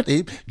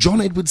apparently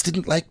John Edwards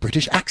didn't like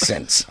British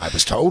accents. I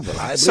was told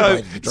reliably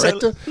by the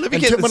director. let me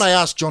get when this- I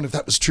asked John if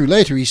that was true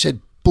later, he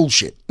said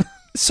bullshit.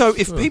 So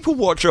if people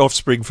watch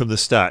Offspring from the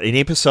start, in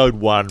episode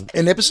 1,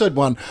 In episode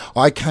 1,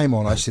 I came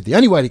on. I said the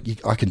only way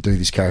I can do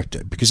this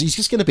character because he's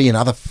just going to be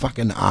another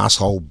fucking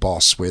asshole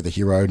boss where the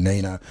hero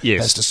Nina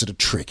Yes. has to sort of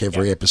trick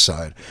every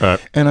episode. Right.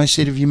 And I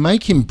said if you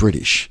make him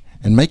British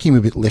and make him a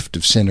bit left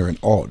of centre and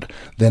odd,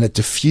 then it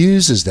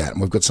diffuses that,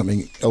 and we've got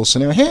something else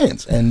in our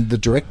hands. And the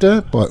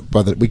director,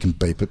 we can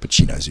beep it, but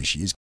she knows who she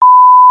is.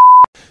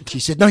 She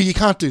said, "No, you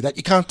can't do that.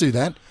 You can't do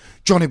that."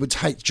 John Edwards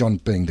hates, John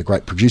being the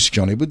great producer,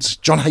 John Edwards.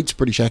 John hates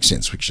British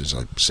accents, which, as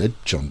I said,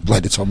 John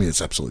later told me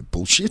it's absolute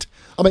bullshit.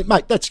 I mean,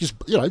 mate, that's just,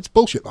 it's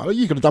bullshit, mate.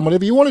 You could have done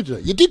whatever you wanted to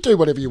do. You did do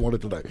whatever you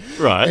wanted to do.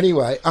 Right.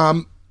 Anyway, but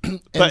in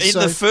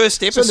the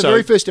first so in episode, the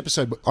very first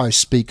episode, I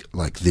speak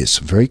like this,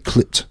 very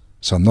clipped.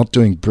 So I'm not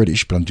doing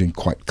British, but I'm doing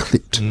quite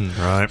clipped.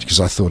 right. Because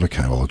I thought,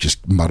 okay, well, I'll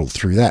just muddle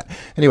through that.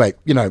 Anyway,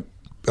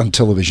 on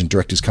television,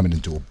 directors come in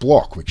and do a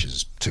block, which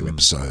is 2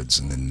 episodes,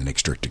 and then the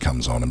next director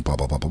comes on and blah,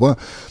 blah, blah, blah, blah.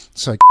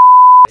 So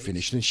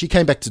finished, and she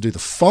came back to do the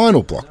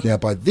final block. Now,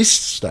 by this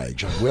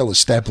stage, I've well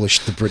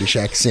established the British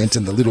accent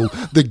and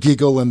the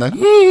giggle and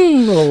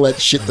all that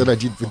shit that I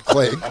did with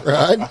Clegg,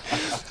 right?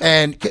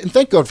 And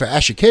thank God for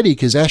Ash Ketty,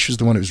 because Ash was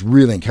the one who was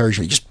really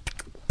encouraging me. Just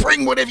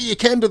bring whatever you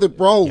can to the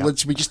role.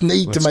 We just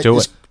need to make do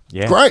this it.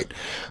 Yeah. great.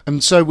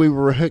 And so we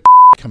were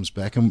comes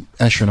back, and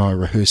Ash and I are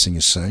rehearsing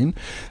a scene,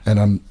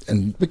 and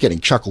we're getting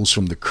chuckles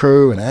from the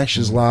crew, and Ash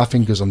is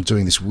laughing because I'm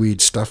doing this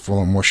weird stuff while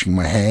I'm washing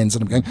my hands,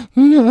 and I'm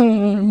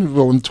going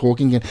while I'm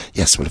talking, and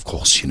yes, but of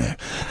course,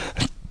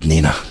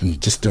 Nina, and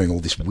just doing all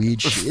this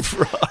weird shit,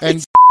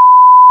 and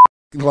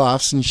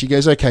laughs, and she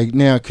goes, "Okay,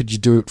 now could you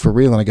do it for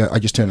real?" And I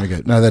just turn and I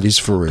go, "No, that is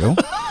for real.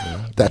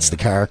 That's the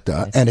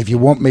character. And if you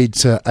want me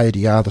to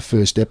ADR the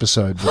first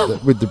episode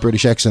with the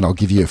British accent, I'll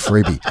give you a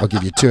freebie. I'll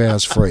give you 2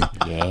 hours free."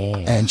 Yeah.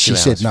 And she 2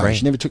 said hours no. free.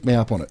 She never took me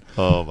up on it.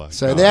 Oh my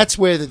So that's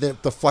where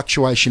the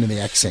fluctuation in the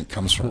accent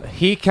comes from.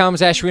 Here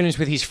comes Ash Williams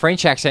with his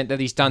French accent that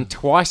he's done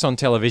twice on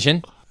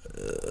television.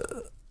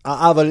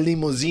 I have a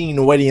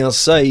limousine waiting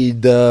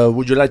outside.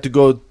 Would you like to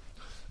go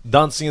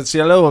dancing at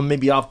Cielo? And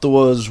maybe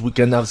afterwards we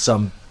can have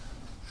some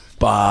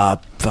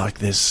Fuck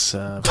this.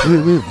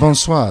 Oui,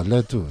 bonsoir,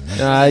 là tout.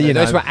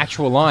 Those were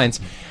actual lines.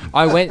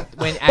 I went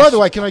when. By the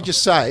way, can I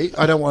just say,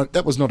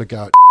 that was not a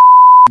go at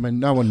I mean,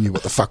 no one knew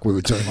what the fuck we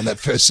were doing on that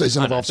first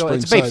season of Offspring.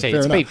 It's Beef City.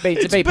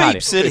 It's Beef Party.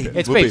 City.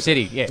 It's Beef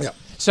City. Yeah.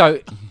 So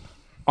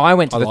I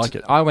went to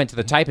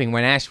the taping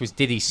when Ash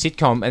did his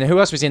sitcom, and who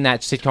else was in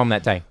that sitcom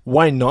that day?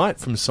 Wayne Knight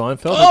from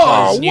Seinfeld.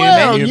 Oh,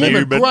 wow,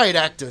 Newman. great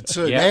actor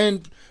too, Yeah.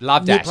 man.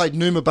 Loved He Ash. played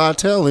Numa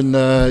Bartel in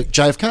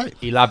JFK.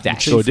 He loved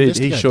Ash. Chief Sure did.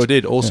 He investigator. sure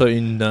did. Also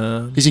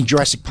in. He's in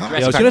Jurassic Park.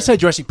 I was going to say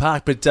Jurassic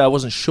Park, but I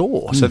wasn't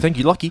sure. So thank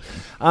you, Lucky.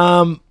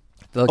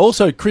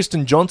 Also,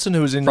 Kristen Johnson,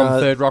 who was in From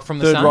Third Rock from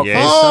the Third Sun. Rock Yeah.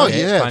 from the Oh, Sun.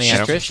 yeah. funny She's-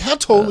 actress. How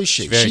tall is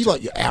she? very She tall.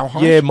 like our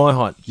height? Yeah, my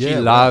height. She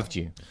loved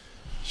you.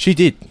 She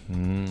did.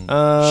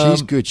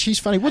 She's good. She's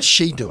funny. What's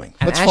she doing?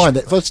 And Let's Ash- find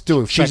that. Let's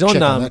do a She's fact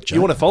check on. on that, Joe.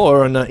 You want to follow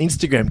her on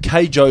Instagram?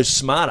 KJo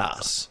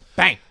Smartass.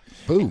 Bang.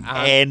 Boom.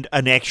 And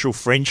an actual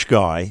French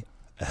guy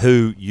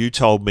who you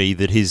told me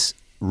that his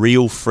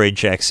real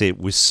French accent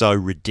was so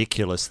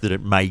ridiculous that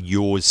it made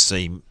yours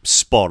seem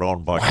spot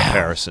on by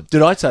comparison.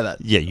 Did I say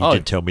that? Yeah, you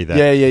did tell me that.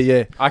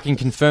 Yeah. I can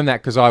confirm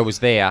that because I was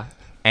there,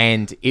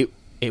 and it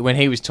when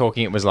he was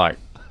talking, it was like,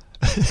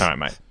 all right,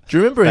 mate. Do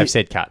you remember? They've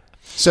said cut.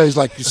 So he's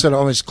like sort of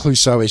almost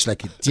Clouseau-ish, like,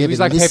 do you was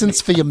have like any lessons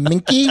for your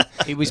minky?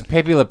 It was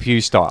Pepe Le Pew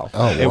style.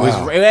 Oh, it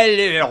wow.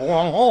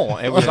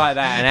 it was like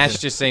that, and Ash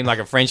just seemed like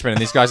a Frenchman,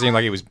 and this guy seemed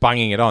like he was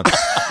bunging it on. Do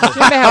you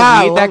remember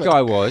how weird that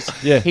guy was?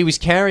 Yeah. He was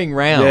carrying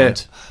round. Yeah.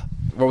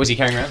 What was he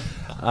carrying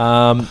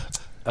around?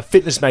 A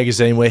fitness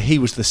magazine where he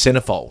was the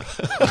centerfold.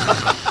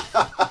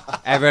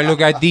 Have a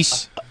look at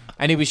this.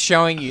 And he was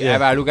showing you,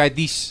 have a look at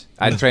this.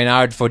 I train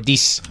hard for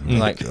this. I'm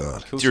like,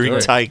 cool During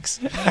story. takes.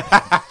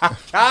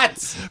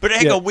 Cuts. But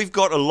hang on, we've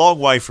got a long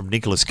way from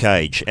Nicolas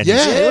Cage. And Yeah,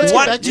 let's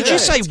get back to did that. you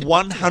say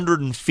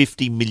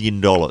 $150 million?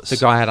 The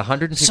guy had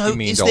 $150 So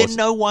million. is there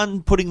no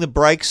one putting the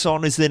brakes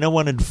on? Is there no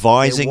one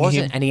advising It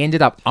wasn't, him? and he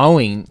ended up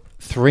owing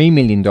 $3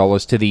 million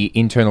to the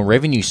Internal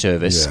Revenue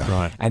Service. Yeah.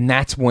 Right. And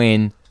that's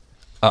when,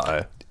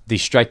 the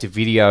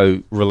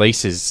straight-to-video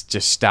releases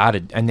just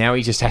started, and now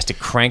he just has to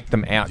crank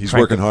them out. He's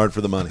crank working them. hard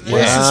for the money.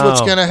 This is what's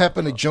going to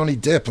happen to Johnny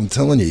Depp, I'm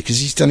telling you, because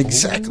he's done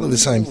exactly the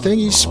same thing.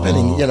 He's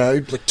spending,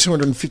 like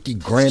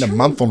 $250,000 a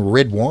month on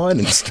red wine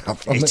and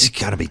stuff. I mean, It's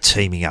going to be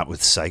teaming up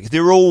with Seagal.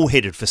 They're all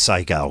headed for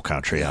Seagal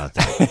country, aren't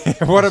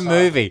they? What a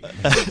movie.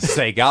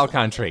 Seagal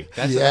Country.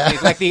 That's Yeah.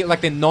 like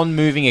the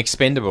non-moving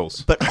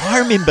Expendables. But I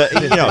remember,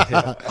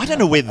 I don't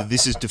know whether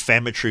this is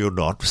defamatory or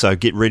not, so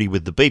get ready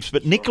with the beeps,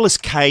 but Nicolas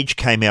Cage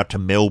came out to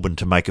Melbourne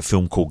to make a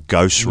film called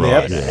Ghost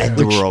Rider, and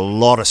there were a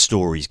lot of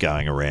stories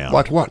going around.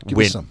 Like what? Give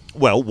us some.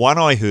 Well, one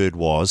I heard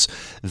was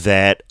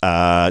that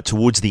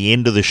towards the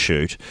end of the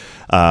shoot,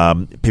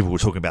 people were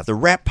talking about the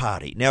rap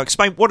party. Now,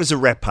 explain, what is a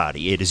rap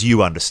party, Ed, as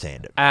you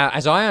understand it?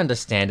 As I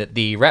understand it,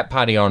 the rap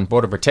party on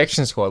Border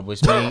Protection Squad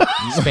was me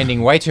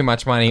spending way too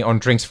much money on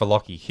drinks for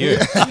Lockie Hugh.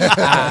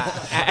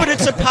 But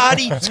it's a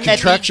party at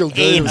contractual, the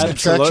dude. end. It's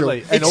contractual.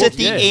 Absolutely. And It's at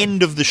the yeah.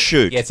 end of the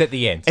shoot. Yeah, it's at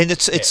the end. And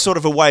it's sort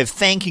of a way of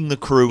thanking the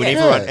crew and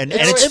everyone, and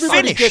it's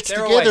everybody finished. gets They're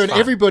together, always and fun.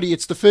 everybody.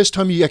 It's the first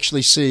time you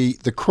actually see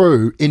the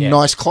crew in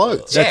nice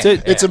clothes. That's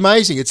it. It's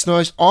amazing. It's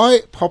nice,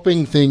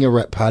 eye-popping thing, a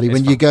rap party.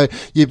 When you go,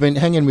 you've been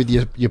hanging with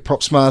your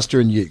props master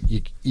and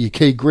your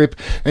key grip,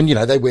 and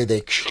they wear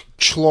their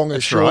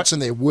schlonger shorts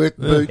and their work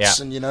boots,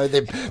 Yeah.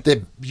 and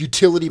their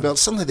utility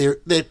belts. Suddenly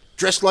they're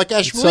dressed like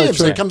Ash so Williams.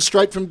 true. They come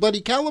straight from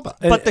bloody Caliber.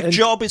 But the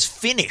job is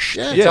finished.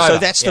 Yeah. So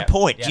that's the Yeah.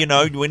 point.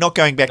 Yeah. We're not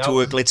going back to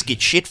work, let's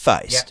get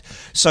shit-faced.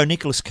 So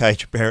Nicolas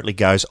Cage apparently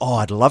goes,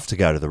 I'd love to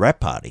go to the rap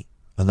party.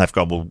 And they've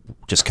gone, well,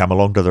 just come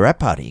along to the rap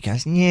party. He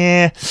goes,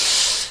 yeah.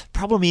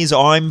 Problem is,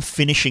 I'm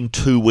finishing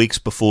 2 weeks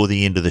before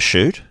the end of the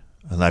shoot.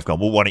 And they've gone,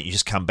 well, why don't you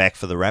just come back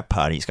for the rap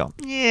party? He's gone,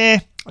 yeah,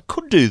 I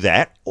could do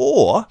that.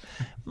 Or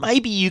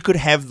maybe you could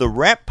have the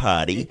rap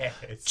party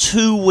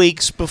 2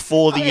 weeks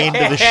before the end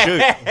of the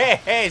shoot.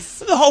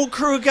 The whole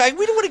crew are going,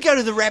 we don't want to go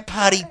to the rap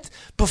party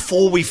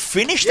before we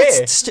finish.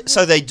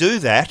 So they do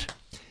that,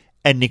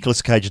 and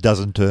Nicolas Cage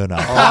doesn't turn up.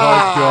 Oh,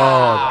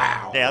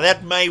 God. Now,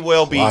 that may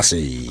well be...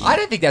 Classy. I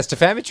don't think that's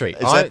defamatory. Is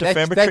that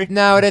defamatory?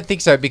 No, I don't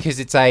think so, because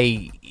it's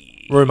a...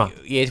 Rumour.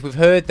 Yes, we've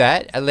heard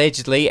that,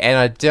 allegedly,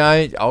 and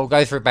I'll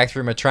go back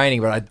through my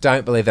training, but I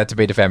don't believe that to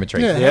be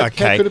defamatory. Yeah,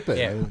 Okay. how could it be?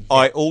 Yeah.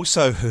 I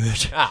also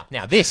heard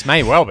Now this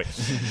may well be.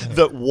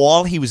 that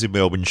while he was in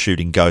Melbourne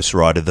shooting Ghost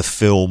Rider, the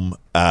film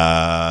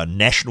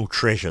National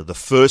Treasure, the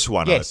first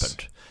one, Yes.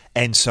 opened.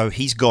 And so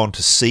he's gone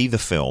to see the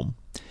film.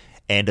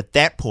 And at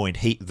that point,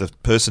 the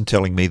person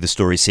telling me the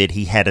story said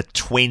he had a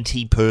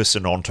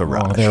 20-person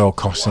entourage. they're all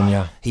costing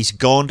you. He's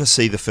gone to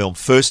see the film.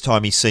 First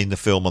time he's seen the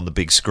film on the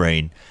big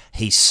screen,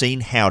 he's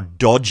seen how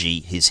dodgy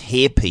his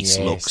hairpiece Yes,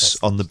 looks that's-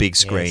 on the big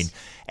screen yes.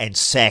 and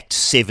sacked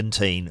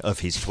 17 of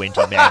his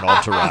 20-man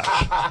entourage.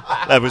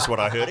 That was what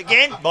I heard.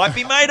 Again, might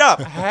be made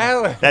up.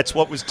 How That's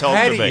what was told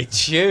how to do you me.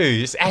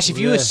 choose? Ash, if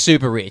you were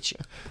super rich,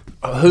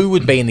 who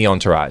would be in the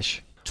entourage?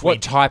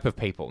 What type of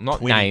people? Not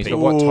 20 names, people.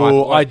 but what type?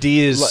 Ooh,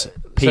 ideas,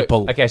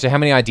 people. So how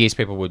many ideas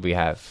people would we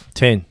have?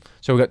 10.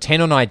 So we've got 10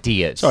 on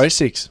ideas. Sorry,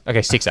 6. Okay,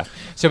 6er.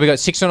 So we got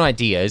 6 on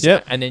ideas.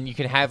 Yep. And then you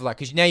can have like,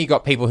 because now you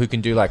got people who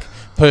can do like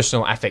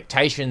personal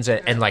affectations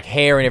and like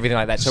hair and everything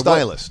like that. So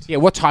Stylist.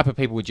 What type of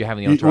people would you have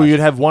in the entourage?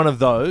 You'd have one of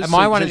those. Am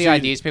I one of the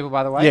ideas people,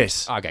 by the way?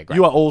 Yes. Okay, great.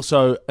 You are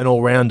also an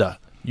all-rounder.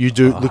 You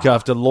do look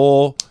after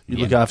law. You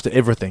look after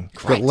everything.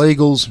 Got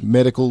legals,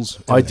 medicals.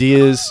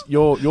 Ideas.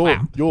 You're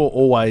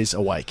always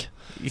awake.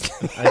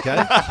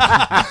 Okay.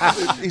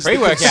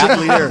 Pre-workout.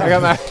 I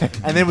got my-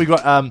 And then we've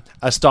got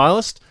a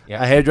stylist,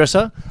 Yeah. a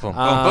hairdresser. Boom,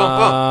 boom,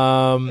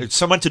 boom, boom.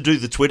 Someone to do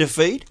the Twitter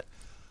feed.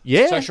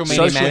 Yeah. Social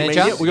media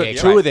manager. We've got Yeah,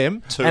 two great. of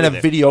them. Two and of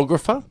a them.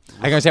 videographer.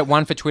 I'm going to say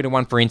one for Twitter,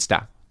 one for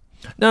Insta.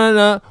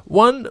 No.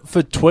 One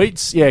for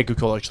tweets. Yeah, good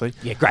call, actually.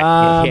 Yeah, great.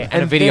 Yeah.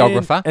 And a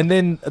videographer.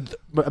 Then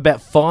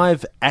about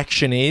 5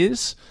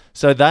 actioneers.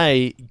 So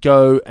they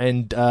go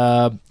and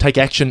take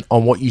action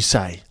on what you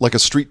say. Like a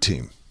street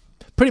team.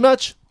 Pretty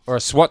much. Or a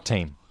SWAT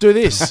team. Do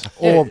this.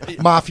 Or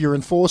mafia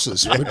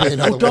enforcers would be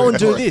another Go word and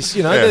do for it. this.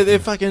 You know, they're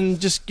fucking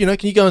just, can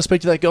you go and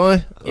speak to that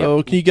guy?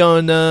 Or can you go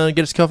and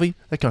get us coffee?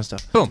 That kind of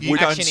stuff. Boom. You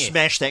go and Action is.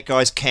 smash that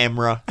guy's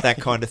camera, that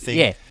kind of thing.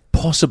 Yeah.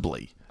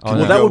 Possibly. Oh,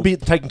 well, no. that would be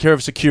taking care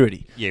of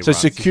security. Yeah, so right.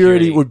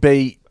 security Security. would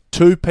be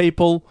 2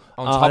 people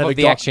On top and of a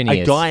the guy,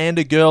 actioneers. a guy and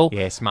a girl.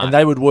 Yeah, smart. And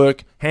they would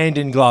work hand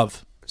in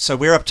glove. So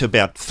we're up to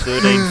about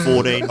 13,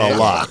 14 now. A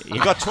lot.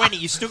 You've got 20.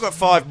 You've still got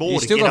 5 more. You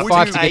to still get got up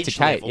 5 to to get to age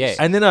Kate, levels. yeah.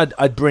 And then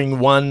I'd bring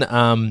one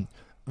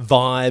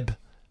vibe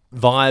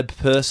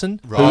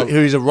person Right. who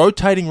is a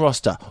rotating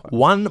roster.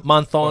 1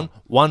 month on,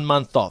 1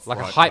 month off. Like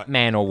a hype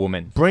man or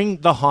woman. Bring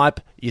the hype,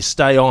 you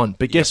stay on.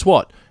 But guess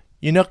what?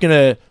 You're not going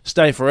to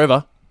stay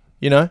forever,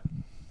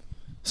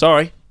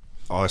 Sorry.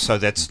 Oh, so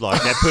that's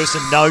like that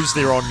person knows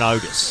they're on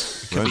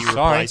notice. Can be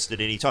Sorry. replaced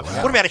at any time.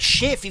 What about a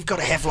chef? You've got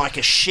to have like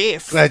a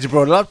chef. Glad you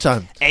brought it up,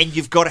 Tone. And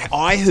you've got to,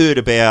 I heard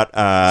about,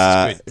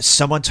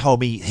 someone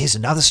told me, here's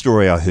another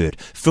story I heard,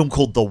 a film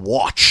called The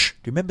Watch.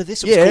 Do you remember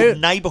this? It was Yeah.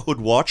 called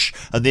Neighbourhood Watch,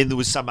 and then there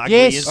was some ugly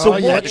Yes. incident. Oh,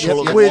 They yeah, had to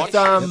call it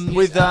The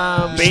With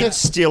Watch. Ben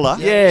Stiller.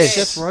 Yes.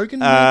 Seth Rogen?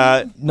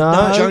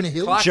 No. Jonah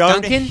Hill? Clark Jonah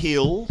Duncan?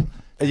 Hill.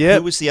 Yeah.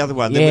 Who was the other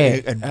one? Yeah.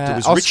 And there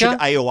was Oscar? Richard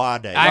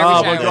Ayoade.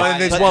 Oh, my God,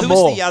 and there's But one who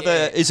more. was the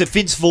other? Is it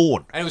Vince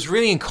Vaughn? And it was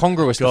really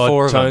incongruous, the God,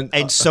 4 of them. Tone.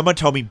 And someone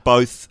told me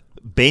both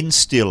Ben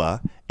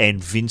Stiller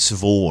and Vince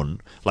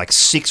Vaughn, like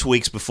 6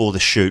 weeks before the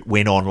shoot,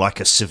 went on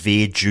like a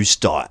severe juice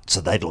diet,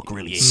 so they'd look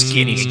really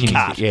skinny,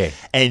 cut. yeah.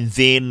 And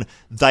then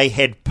they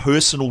had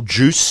personal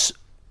juice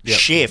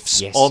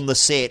chefs Yes. on the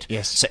set.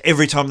 Yes. So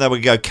every time they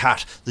would go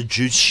cut, the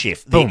juice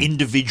chef, the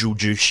individual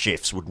juice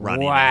chefs would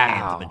run in and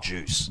hand them a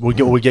juice.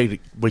 We're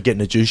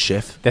getting a juice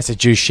chef. That's a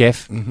Jewish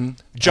chef.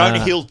 Jonah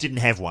Hill didn't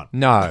have one.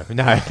 No.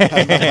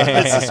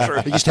 This is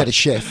true. He just had a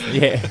chef.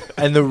 Yeah.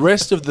 And the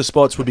rest of the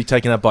spots would be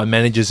taken up by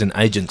managers and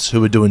agents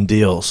who are doing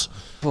deals.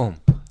 Boom.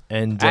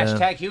 And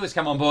Hashtag Hewer's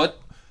come on board.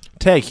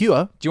 Tag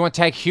Hewer. Do you want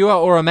Tag Hewer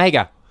or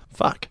Omega?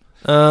 Fuck.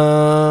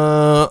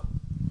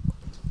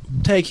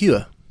 Tag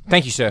Hewer.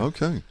 Thank you, sir.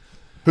 Okay.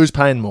 Who's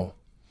paying more?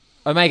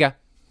 Omega.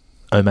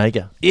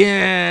 Omega.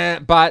 Yeah,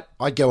 but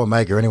I'd go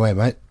Omega anyway,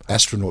 mate.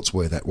 Astronauts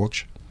wear that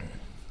watch.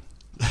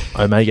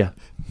 Omega.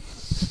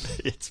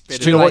 It's Do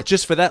better you know late. what?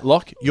 Just for that,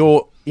 Lock,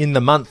 you're in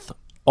the month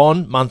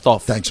on, month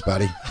off. Thanks,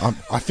 buddy.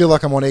 I feel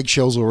like I'm on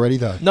eggshells already,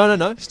 though. No.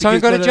 Tone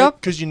got a job?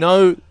 Because you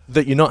know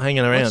that you're not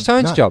hanging around. what's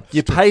Tone's No. job?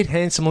 You're paid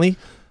handsomely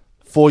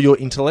for your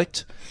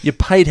intellect. You're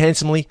paid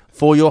handsomely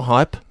for your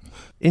hype.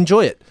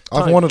 Enjoy it.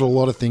 I've Tone. wanted a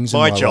lot of things in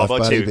My my job,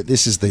 life, I buddy, too. but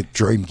this is the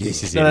dream gig.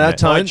 No, My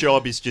Tone.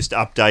 job is just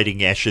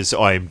updating Ash's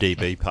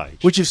IMDb page.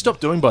 Which you've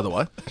stopped doing, by the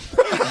way.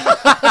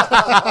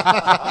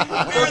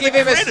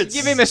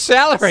 Give him a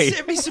salary.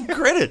 Send me some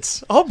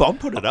credits. I'll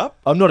put it up.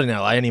 I'm not in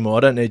LA anymore. I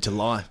don't need to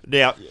lie.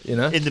 Now, You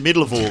know? in the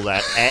middle of all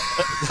that,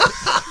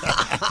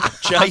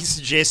 Jay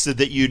suggested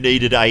that you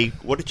needed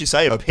what did you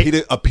say? A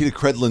Peter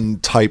Credlin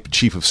type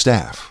chief of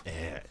staff.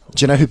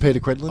 Do you know who Peter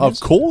Credlin Of is?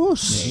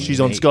 course. She's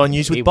on Sky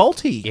News with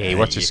Bolty. Yeah, he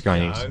watches Sky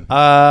News.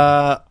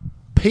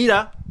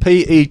 Peter,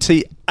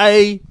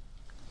 P-E-T-A.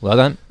 Well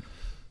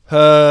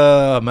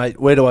done. Mate,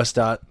 where do I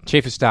start?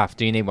 Chief of staff,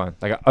 do you need one?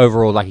 Like an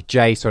overall, like a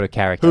J sort of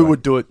character. Who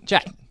would do it?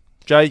 Jay.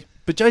 Jay.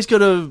 But Jay's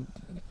got a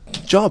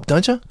job,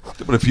 don't you?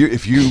 But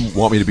if you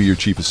want me to be your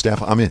chief of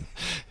staff, I'm in.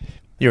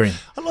 You're in.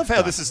 I love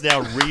how this is now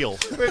real.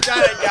 We've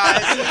done it,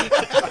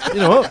 guys. You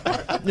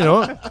know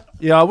what?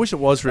 Yeah, I wish it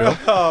was real.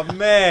 Oh,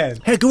 man.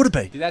 How good would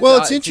it be?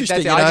 Well, it's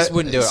interesting. I just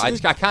wouldn't do it. I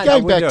can't. I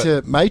Going wouldn't back do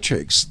it. to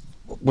Matrix,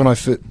 when I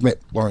first met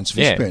Lawrence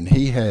Yeah. Fishburne,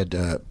 he had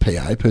a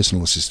PA,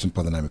 personal assistant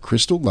by the name of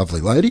Crystal,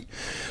 lovely lady.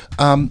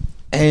 And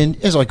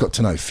as I got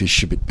to know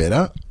Fish a bit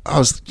better, I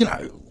was,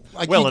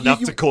 like Well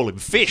enough to call him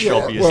Fish, yeah,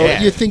 obviously.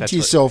 well, you think to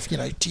yourself,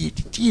 do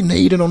you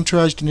need an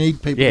entourage? Do you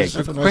need people? Yeah, and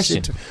stuff? good And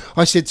question.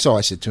 I said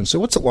to him, so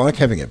what's it like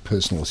having a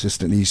personal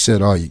assistant? And he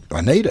said, I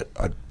need it.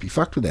 I'd be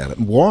fucked without it.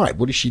 And why?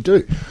 What does she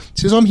do? He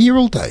says, I'm here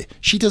all day.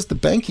 She does the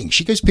banking.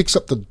 She goes, picks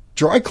up the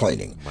dry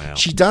cleaning. Wow.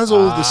 She does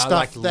all the stuff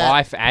like that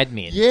life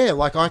admin. Yeah,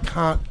 like I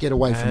can't get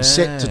away from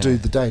set to do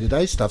the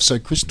day-to-day stuff, so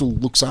Crystal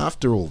looks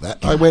after all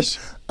that. I went,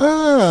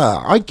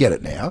 I get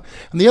it now.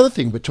 And the other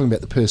thing, we're talking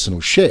about the personal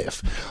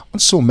chef. I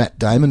saw Matt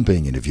Damon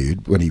being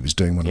interviewed when he was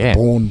doing one of the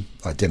Bourne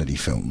Identity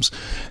films,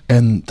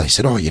 and they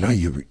said,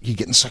 you're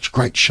getting such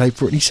great shape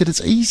for it. And he said, it's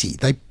easy.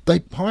 They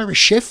hire a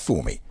chef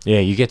for me. Yeah,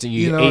 you get to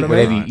eat what I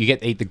whatever mean? you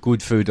get to eat the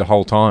good food the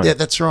whole time. Yeah,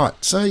 that's right.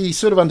 So you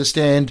sort of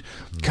understand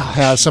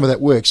how some of that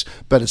works,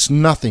 but it's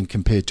nothing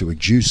compared to a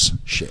juice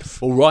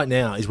chef. Well, right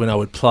now is when I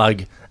would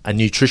plug a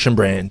nutrition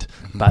brand,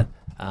 but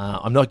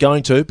I'm not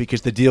going to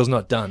because the deal's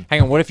not done.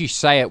 Hang on, what if you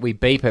say it, we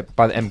beep it,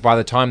 and by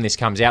the time this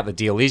comes out, the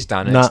deal is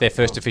done, and it's their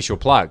first official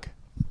plug?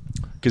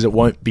 Because it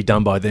won't be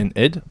done by then,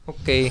 Ed.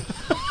 Okay. Too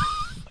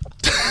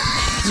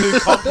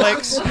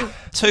complex?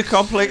 Too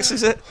complex,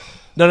 is it?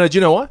 No, do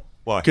you know why?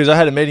 Why? Because I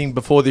had a meeting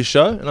before this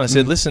show, and I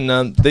said,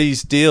 listen,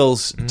 these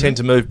deals tend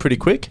to move pretty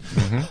quick.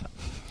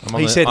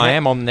 I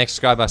am on the next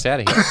Sky Bus out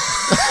of here.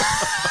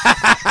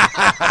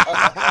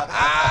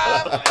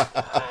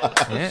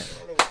 Yeah.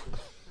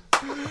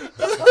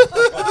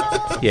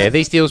 Yeah,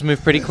 these deals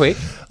move pretty quick.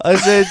 I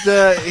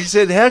said, he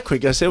said, how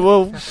quick? I said,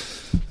 well,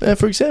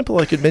 for example,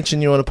 I could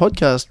mention you on a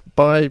podcast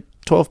by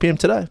 12 p.m.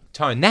 today.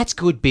 Tone, that's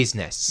good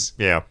business.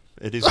 Yeah,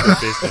 it is good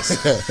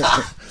business.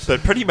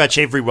 But pretty much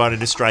everyone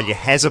in Australia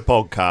has a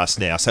podcast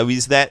now. So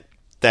is that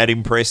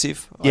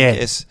impressive? I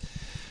guess.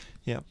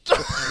 Yeah.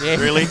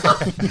 Really?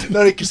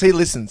 No, because he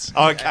listens.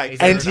 Okay.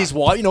 And his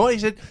wife, you know what? He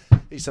said,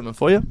 here's something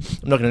for you.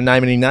 I'm not going to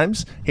name any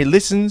names. He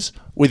listens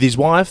with his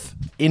wife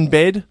in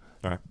bed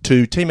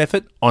to Team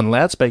Effort on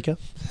loudspeaker.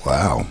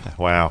 Wow.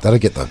 That'll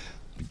get the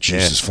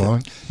juices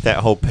flowing. That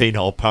whole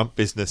penile pump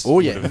business. Oh,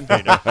 yeah.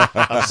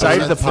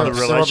 Save the pump.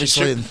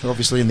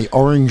 Obviously in the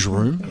orange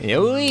room.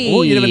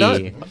 Oh, you never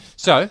know.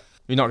 So,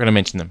 you're not going to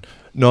mention them?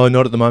 No,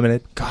 not at the moment,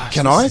 Ed. Gosh,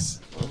 Can I?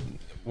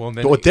 Well,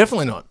 then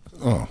definitely not.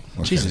 Oh,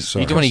 okay. Jesus,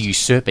 Sorry. you don't want to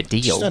usurp a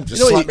deal. Just don't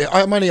slap me.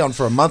 I'm only on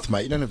for a month,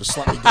 mate. You don't have to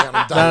slap me down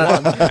on day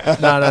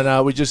one.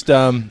 No. We just,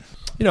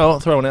 I'll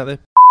throw one out there.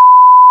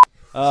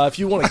 If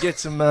you want to get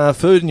some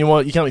food and you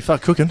can't be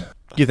fucked cooking,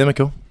 give them a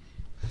call.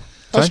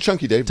 That's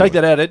Chunky Dave. Take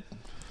that out, Ed.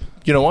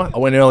 You know what? I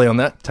went early on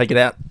that. Take it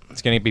out.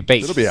 It's going to be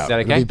beeped. It'll be out. Is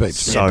that okay? It'll be beeped.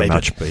 So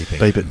much beeping.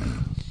 Beep it.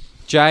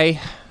 Jay,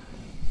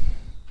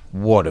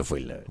 what have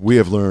we learned? We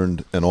have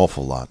learned an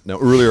awful lot. Now,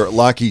 earlier,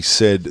 Lockie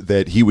said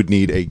that he would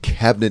need a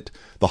cabinet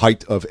the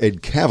height of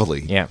Ed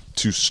Cavalier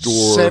to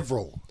store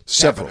several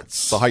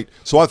the height.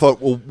 So I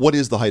thought, well, what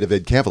is the height of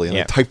Ed Cavalier? And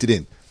I typed it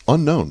in.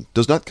 Unknown.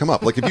 Does not come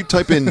up. Like if you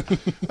type in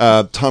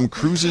Tom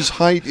Cruise's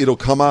height, it'll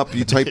come up.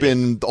 You type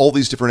in all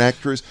these different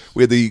actors.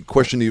 We had the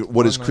question,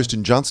 what is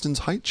Kristen Johnston's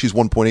height? She's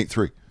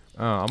 1.83.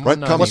 Oh, I'm right?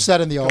 What's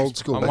that in the old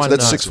school?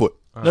 That's 6 foot.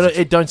 No,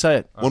 Ed, don't say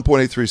it.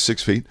 1.83 is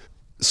 6 feet.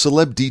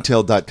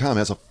 Celebdetail.com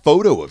has a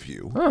photo of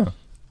you.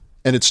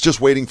 And it's just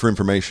waiting for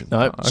information.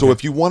 So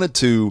if you wanted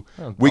to,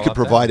 we could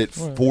provide it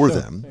for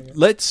them.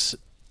 Let's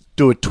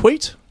do a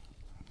tweet.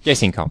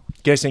 Guessing comp.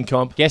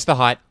 Guess the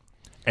height.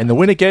 And the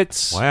winner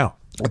gets... Wow.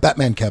 A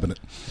Batman cabinet.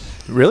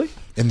 Really?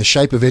 In the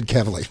shape of Ed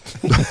Cavalier.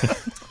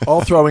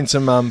 I'll throw in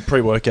some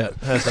pre-workout.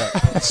 How's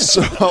that?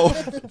 So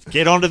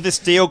get onto this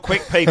deal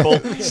quick, people.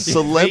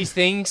 These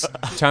things,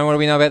 Tony, what do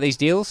we know about these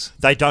deals?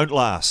 They don't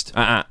last.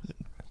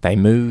 They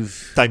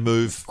move. They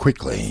move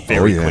quickly.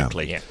 Very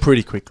quickly. Yeah.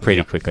 Pretty quickly.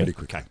 Pretty quickly.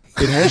 Okay.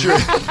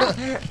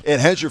 It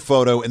has your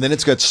photo, and then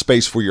it's got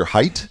space for your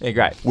height. Yeah,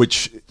 great.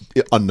 Which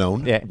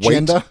unknown. Yeah. Weight,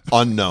 gender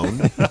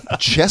unknown.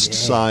 Chest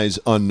size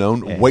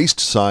unknown. Waist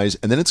size,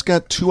 and then it's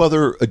got 2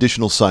 other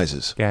additional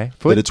sizes. Okay.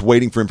 That it's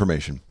waiting for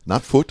information.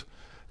 Not foot,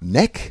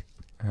 neck,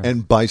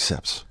 and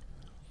biceps.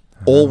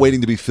 All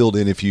waiting to be filled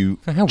in if you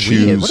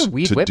choose What a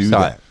weird to website. do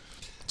that.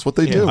 That's what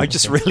they do. I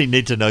just really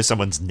need to know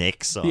someone's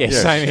neck size. Yeah,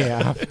 same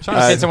here. I'm trying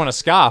to send someone a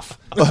scarf.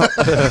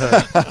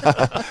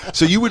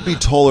 So you would be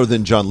taller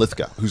than John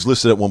Lithgow, who's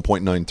listed at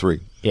 1.93.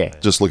 Yeah.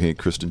 Just looking at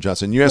Kristen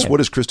Johnson. You asked, what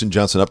is Kristen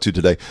Johnson up to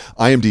today?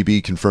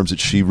 IMDb confirms that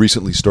she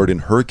recently starred in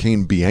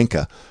Hurricane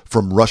Bianca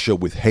from Russia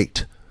with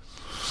Hate.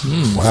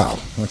 Wow.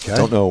 Okay.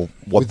 Don't know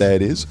what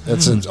that is.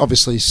 That's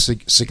obviously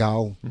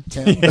Seagal.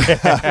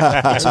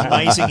 It's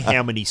amazing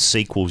how many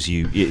sequels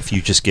if you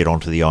just get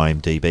onto the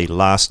IMDb.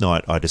 Last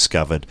night I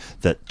discovered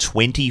that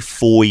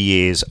 24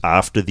 years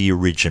after the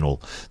original,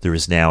 there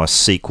is now a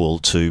sequel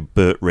to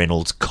Burt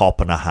Reynolds'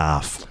 Cop and a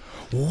Half.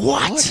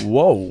 What?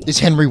 Whoa. Is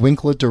Henry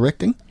Winkler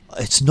directing?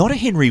 It's not a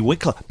Henry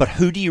Winkler, but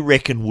who do you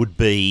reckon would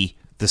be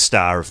the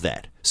star of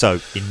that? So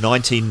in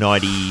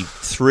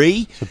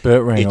 1993,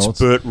 Burt Reynolds. It's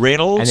Burt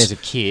Reynolds. And there's a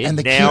kid. And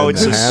the Now kid,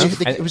 it's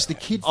it was the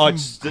kid Oh,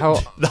 from...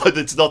 no,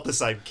 it's not the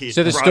same kid.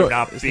 So the Grown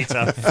up,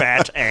 bitter,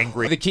 fat,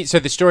 angry. So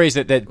the story is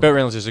that Burt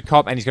Reynolds is a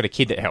cop and he's got a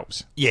kid that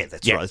helps. Yeah,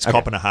 that's Yeah, right. It's okay.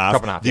 Cop and a Half.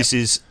 Cop and a Half, This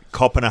is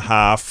Cop and a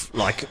Half,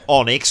 like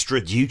on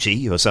extra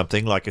duty or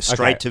something, like a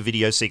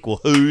straight-to-video sequel.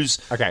 Who's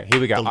Okay, here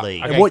we go. the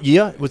lead? And what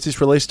year was this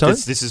released, Tone?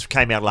 This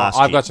came out last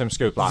I've year. got some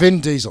scoop. Vin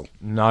Diesel.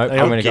 No,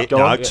 I'm going to go.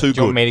 No, Do too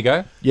you want good. me to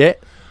go? Yeah.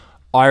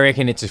 I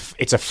reckon it's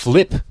a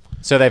flip.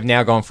 So they've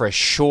now gone for a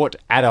short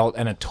adult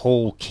and a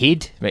tall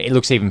kid. It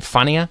looks even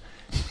funnier.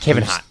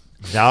 Kevin Hart.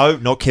 No,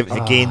 not Kevin.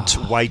 Again,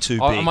 way too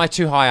big. Oh, am I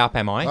too high up,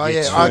 am I? Oh,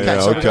 yeah. Yeah, Okay,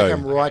 so we're okay. going to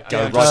come right Go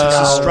down. right to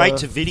Seagal. straight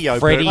to video.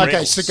 Freddie- Burt Okay,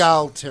 Reynolds.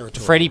 Seagal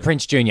territory. Freddie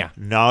Prinze Jr.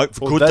 No,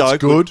 good that's though.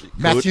 good.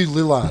 Matthew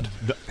Lillard.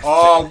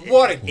 Oh,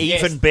 what a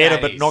Even better,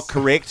 but not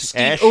correct. Skeet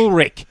Ash.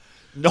 Ulrich.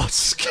 Not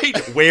Skeet.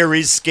 Where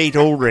is Skeet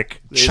Ulrich?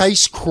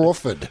 Chase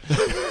Crawford.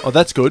 Oh,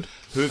 that's good.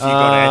 Who have you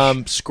got,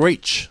 Ash?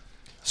 Screech.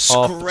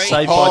 Screech.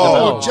 Saved by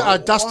the Bell.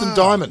 Dustin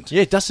Diamond.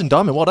 Yeah, Dustin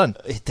Diamond. Well done.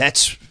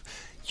 That's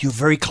you're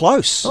very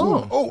close.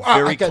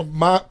 Very okay.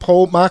 Mark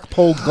Paul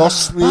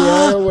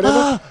Gosselaar or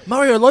whatever.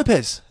 Mario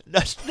Lopez.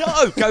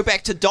 No, go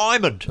back to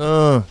Diamond.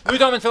 Lou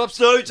Diamond Phillips.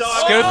 Lou Diamond.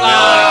 Scoop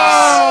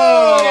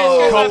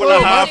Couple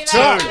and a half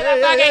too.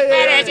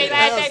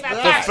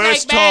 The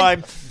first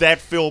time that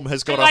film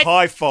has got a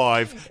high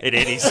five in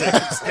any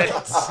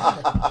circumstance.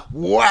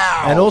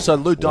 Wow. And also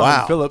Lou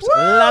Diamond Phillips.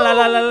 La la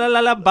la la la la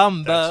la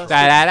bumba.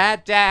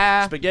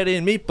 Da-da-da-da. Spaghetti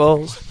and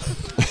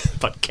meatballs.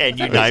 But can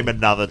you name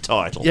another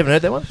title? You haven't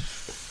heard that one?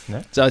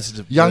 No. So it's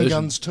a Young version.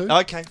 Guns too.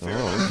 Okay, fair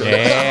enough.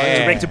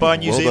 Yeah. Directed by a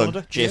New Well done.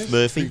 Zealander, Jeff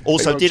Murphy.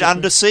 Also did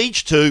Under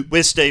Siege 2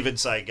 with Steven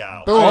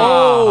Seagal.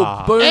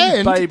 Oh, boom,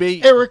 And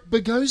baby. Eric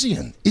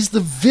Bogosian is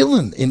the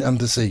villain in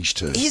Under Siege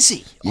 2. Is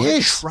he?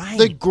 Yes, On a train.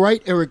 the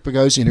great Eric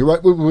Bogosian, who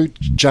wrote,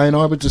 Jay and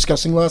I were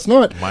discussing last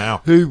night.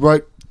 Wow. Who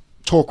wrote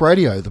Talk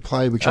Radio, the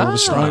play which Oliver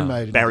Stone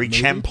made. in Barry the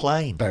movie.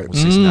 Champlain Barry,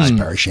 was his name.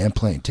 Barry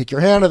Champlain. Take your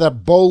hand to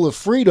that bowl of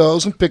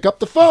Fritos and pick up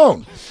the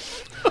phone.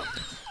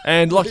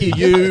 And lucky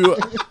you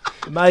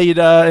made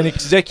an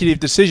executive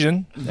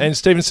decision, and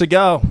Steven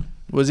Seagal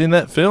was in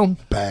that film.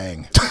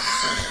 Bang.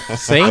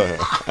 See?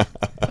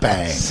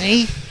 Bang.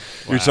 See?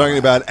 You're talking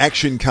about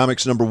Action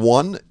Comics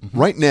 #1.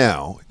 Right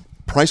now,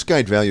 price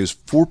guide value is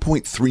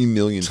 $4.3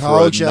 million for a,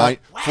 Told ya.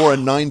 for a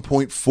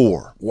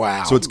 9.4.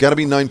 Wow. So it's got to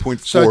be 9.4.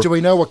 So do we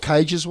know what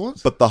Cage's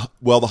was? But the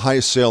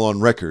highest sale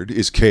on record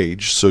is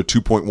Cage, so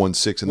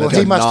 2.16, and Well, that's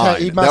he a must 9. ha-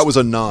 he must- That was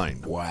a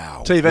 9.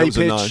 Wow. That TV was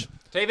a 9. pitch.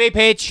 TV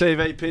pitch.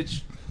 TV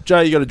pitch. Joe,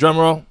 you got a drum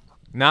roll?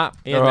 Nah,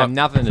 he All didn't right. have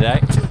nothing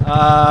today.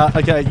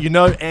 Okay, you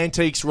know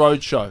Antiques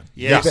Roadshow.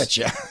 Yes.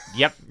 Betcha.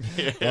 Yep.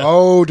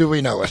 Oh, do we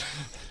know it?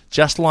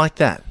 Just like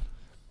that.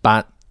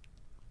 But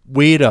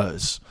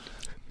weirdos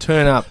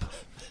turn up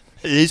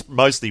It is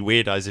mostly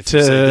weirdos if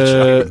you've seen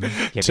the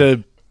show.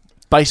 to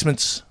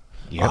basements.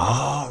 Yep.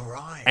 Oh,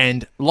 right.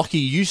 And Lockie,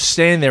 you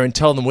stand there and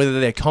tell them whether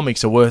their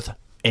comics are worth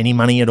any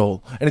money at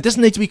all. And it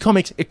doesn't need to be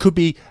comics. It could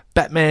be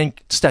Batman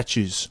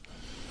statues.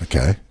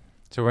 Okay.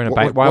 So we're in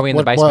a why are we in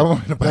the basement? Why are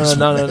we in the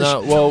basement?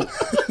 No. Well,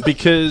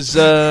 because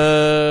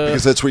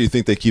Because that's where you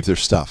think they keep their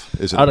stuff,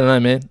 isn't it? I don't know,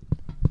 man.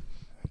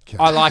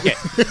 I like it.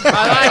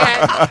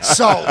 I like it.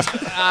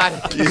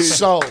 Sold.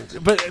 Sold.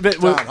 But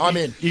Done. I'm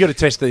in. You got to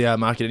test the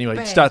market anyway.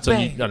 It starts on,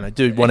 I don't know,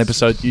 do one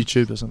episode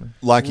YouTube or something.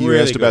 Like you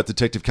Really asked good. about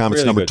Detective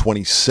Comics Really good.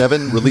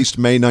 #27, released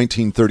May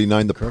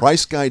 1939. The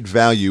price guide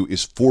value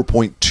is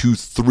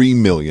 $4.23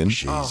 million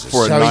for a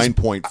So he's-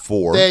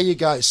 9.4. There you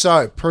go.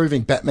 So,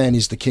 proving Batman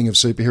is the king of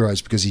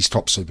superheroes because he's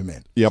top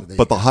Superman. Yep, So there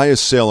but you the go.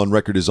 highest sale on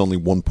record is only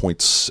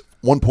 1.07.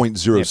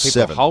 Yeah,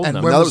 people hold And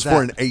them. when Now was that's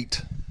for that? an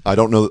 8. I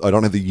don't know. I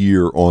don't have the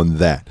year on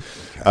that.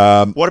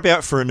 What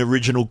about for an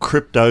original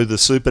Crypto the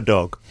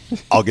Superdog?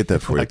 I'll get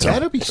that for you. Tom.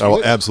 That'd be I will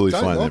sweet. absolutely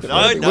Don't find knock that. it. For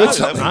you. That'd be No, worth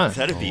something.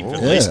 that'd be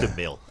at least a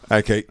mil.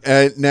 Okay.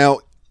 Now,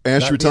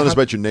 Ash, you were telling us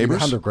about your neighbors.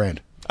 100 grand.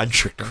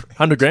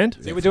 100 grand?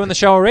 See, we're doing the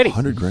show already.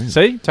 100 grand.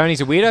 See?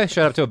 Tony's a weirdo.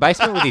 Showed up to a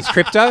basement with his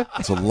crypto.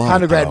 That's a lot.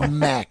 100 of power. grand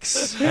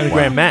max. 100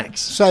 grand max.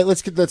 So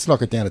let's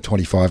knock it down to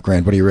 25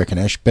 grand. What do you reckon,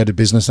 Ash? Better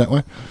business that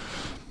way?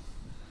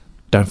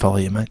 Don't follow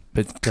you, mate.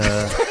 But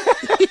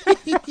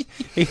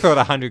He thought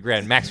 100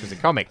 grand max was a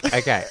comic.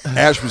 Okay.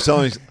 Ash was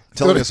telling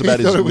us about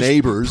He thought his it was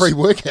neighbors.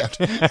 Pre-workout.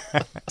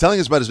 Telling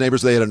us about his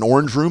neighbors. They had an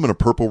orange room and a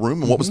purple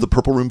room. And what was the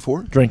purple room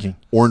for? drinking.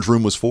 Orange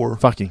room was for?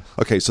 Fucking.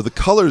 Okay, so the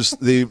colors,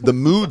 the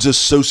moods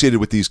associated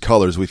with these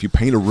colors, if you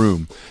paint a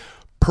room,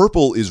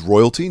 purple is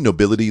royalty,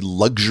 nobility,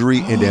 luxury,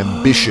 and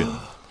ambition.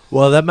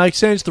 Well, that makes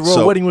sense. The royal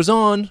So- wedding was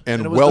on, and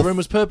and it was, wealth- the room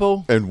was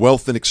purple. And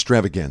wealth and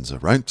extravaganza,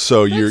 right?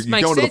 So you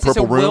Makes go into the sense.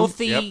 purple It's a room.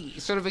 wealthy,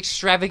 sort of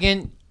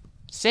extravagant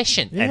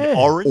session. And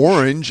orange.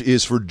 Orange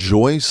is for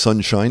joy,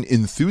 sunshine,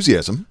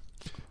 enthusiasm,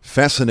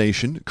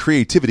 fascination,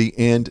 creativity,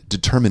 and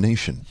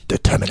determination.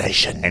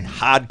 Determination. And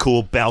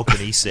hardcore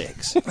balcony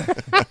sex.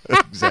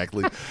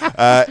 Exactly.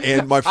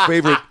 And my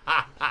favorite,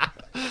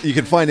 you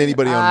can find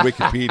anybody on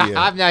Wikipedia.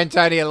 I've known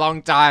Tony a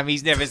long time.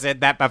 He's never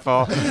said that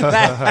before.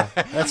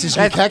 That's his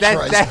new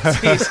catchphrase.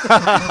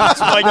 That's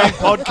My new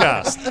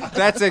podcast.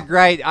 That's a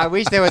great. I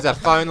wish there was a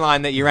phone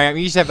line that you rang up.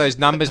 You used to have those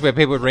numbers where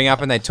people would ring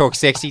up and they'd talk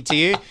sexy to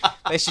you.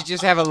 They should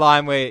just have a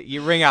line where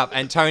you ring up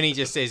and Tony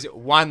just says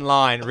one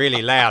line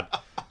really loud.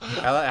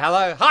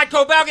 Hello,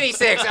 hardcore balcony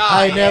sex. Oh,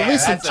 Hey, now yeah,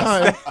 listen, that's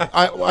Tone.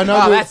 I know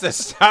Oh, we- that's the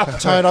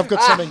stuff. Tone, I've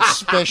got something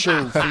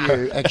special for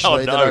you,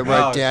 actually, that I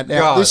wrote Oh, down. Now,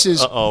 God. this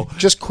is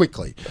just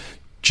quickly.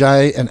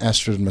 Jay and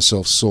Astrid and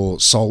myself saw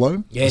Solo,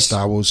 the Yes.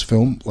 Star Wars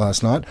film,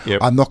 last night. Yep.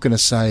 I'm not going to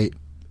say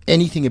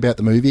anything about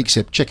the movie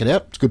except check it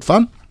out. It's good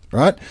fun,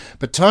 right?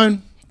 But,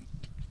 Tone,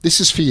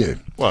 this is for you.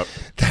 What?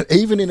 That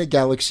even in a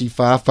galaxy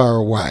far, far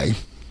away,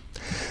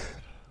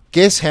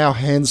 Guess how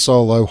Han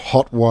Solo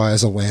hot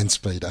wires a land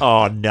speeder?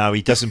 Oh, no,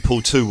 he doesn't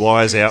pull two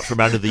wires out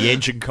from under the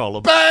engine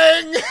column.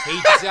 Bang! He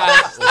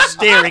does. Or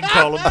steering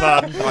column,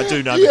 pardon. I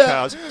do know the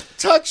cars.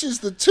 Touches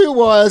the two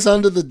wires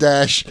under the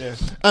dash. Yeah.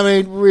 I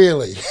mean,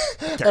 really.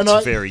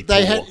 That's very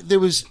poor. There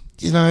was,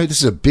 this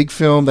is a big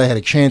film. They had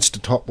a chance to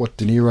top what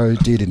De Niro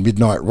did in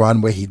Midnight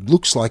Run, where he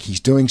looks like he's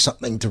doing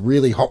something to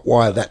really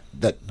hotwire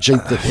that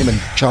Jeep that him and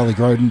Charlie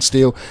Grodin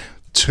steal.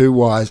 Two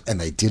wires, and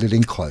they did it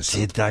in close.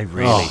 Did they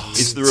really?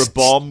 Is there a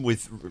bomb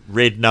with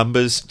red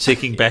numbers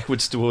ticking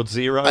backwards towards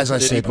zero? As I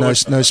said,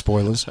 no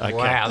spoilers. Okay.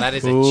 Wow, that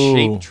is a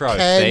cheap trope.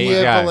 Can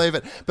you believe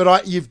it?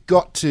 But you've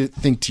got to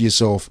think to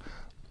yourself,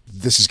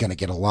 this is going to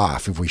get a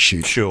laugh if we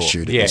shoot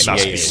it.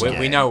 Yeah.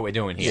 We know what we're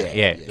doing here.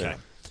 Yeah. Okay.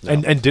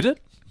 And did it?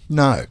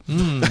 No.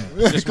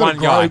 Just one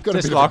guy. Got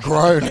a bit of a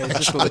groan.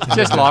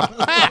 Just like.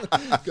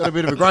 Got a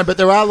bit of a groan, but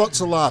there are lots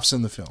of laughs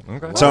in the film.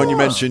 Okay. So, you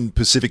mentioned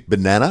Pacific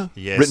Banana,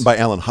 written by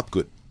Alan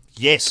Hupgood.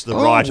 Yes, the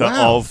writer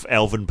of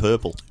Alvin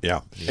Purple.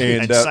 Yeah.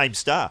 And same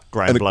star,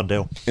 Graham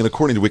Blundell. And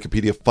according to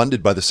Wikipedia,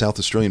 funded by the South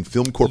Australian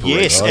Film Corporation.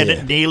 Yes,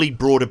 it nearly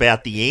brought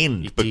about the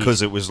end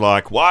because it was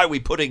like, why are we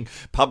putting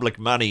public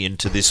money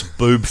into this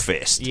boob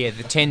fest? Yeah,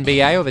 the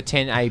 10BA or the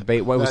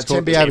 10AB? What was it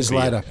called? 10BA was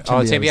later.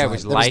 10BA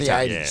was later.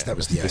 That was the 80s. That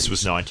was the 80s. This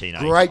was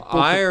 1980. Great book.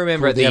 I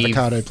remember the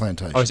Avocado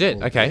Plantation. Oh, is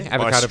it? Okay.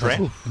 Avocado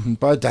Plantation.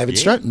 By David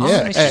Stratton,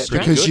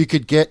 because you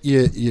could get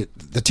the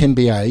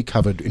 10BA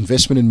covered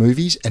investment in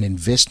movies and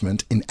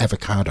investment in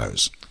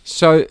avocados.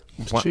 So,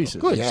 Jesus.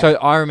 Good. Yeah. So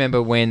I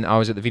remember when I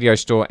was at the video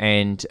store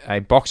and a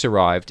box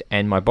arrived,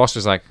 and my boss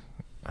was like,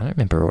 I don't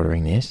remember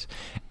ordering this.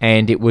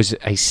 And it was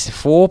a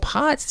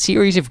 4-part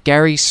series of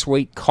Gary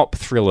Sweet cop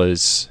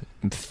thrillers.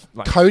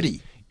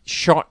 Cody.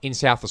 Shot in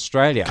South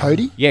Australia.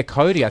 Cody? Yeah,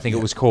 Cody, I think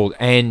it was called.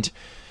 And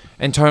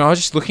Tony, I was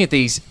just looking at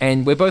these,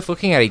 and we're both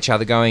looking at each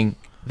other going,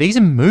 these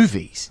are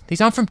movies. These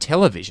aren't from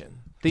television.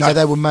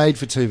 They were made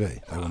for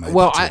TV.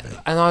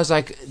 I was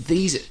like,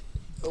 these...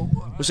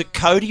 Was it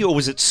Cody or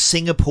was it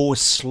Singapore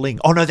Sling?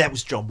 Oh, no, that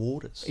was John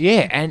Waters.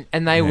 Yeah,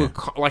 and they were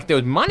like, there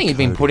was money had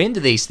been put into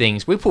these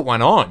things. We put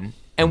one on,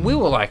 and we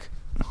were like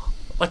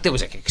there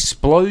was like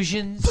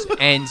explosions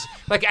and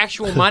like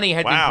actual money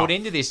had been put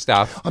into this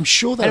stuff. I'm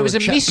sure that it was a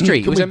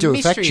mystery. Can we do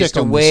a fact check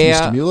on this,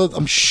 Mr. Mueller?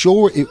 I'm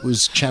sure it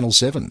was Channel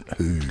 7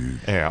 who...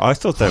 Yeah, I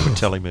thought they were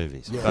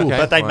telemovies.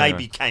 But they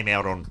maybe came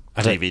out on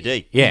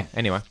DVD. Yeah,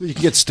 anyway. Well, you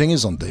can get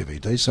Stingers on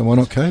DVD, so why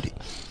not Cody?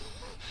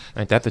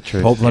 Ain't that the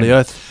truth? Whole bloody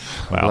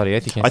oath. Well, bloody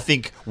oath you can. I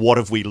think what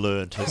have we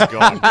learned has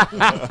gone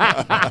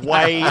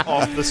way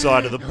off the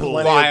side of the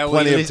pool.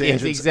 Yes,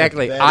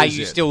 exactly. Are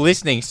you still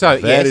listening? So,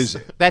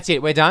 that's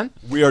it. We're done?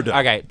 We are done.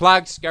 Okay,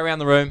 plugs, go around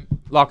the room.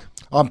 Lock.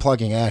 I'm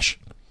plugging Ash.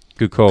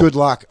 Good call. Good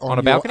luck on a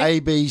your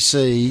balcony?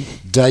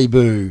 ABC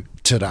debut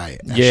today,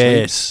 Ashley.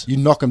 Yes. You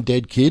knock 'em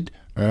dead, kid.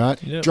 All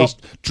right? Yep.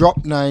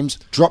 Drop names,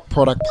 drop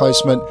product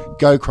placement,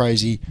 go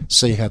crazy,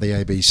 see how the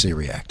ABC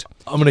react.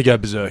 I'm going to go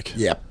berserk.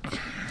 Yep.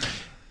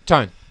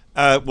 Tone.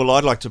 Well,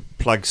 I'd like to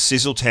plug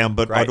Sizzletown,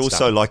 but I'd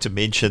also like to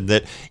mention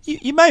that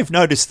you may have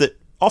noticed that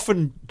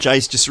often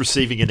Jay's just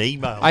receiving an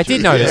email. I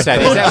did notice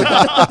that.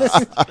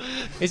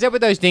 Is that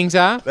what those dings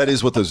are? That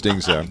is what those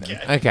dings are.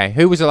 Okay.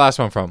 Who was the last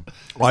one from?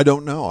 I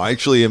don't know. I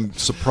actually am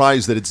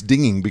surprised that it's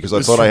dinging because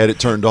I thought I had it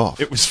turned off.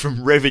 It was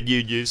from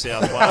Revenue New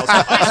South Wales.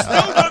 I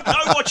still don't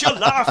know what you're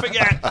laughing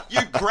at,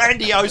 you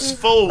grandiose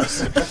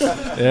fools.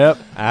 Yep.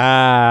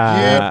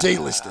 You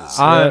D-listers.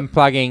 I'm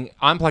plugging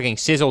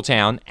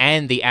Sizzletown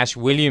and the Ash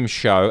Williams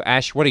Show.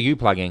 Ash, what are you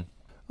plugging?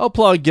 I'll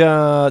plug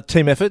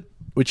Team Effort,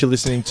 which you're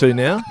listening to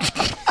now.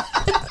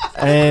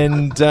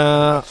 And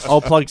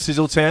I'll plug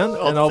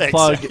Sizzletown, and I'll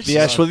plug the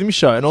Ash Williams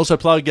Show, and also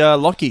plug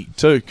Lockie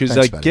too,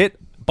 because get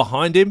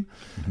behind him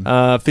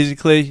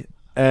physically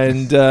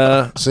and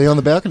see you on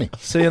the balcony.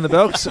 See you on the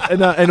balcony,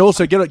 and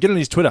also get on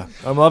his Twitter.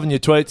 I'm loving your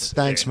tweets.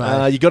 Thanks,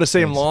 mate. You got to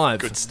see him live.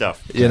 Good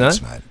stuff. You know,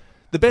 mate.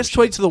 The best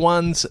tweets are the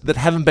ones that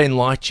haven't been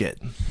liked yet.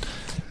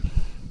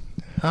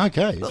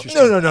 Okay. No.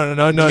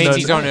 It means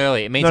he's on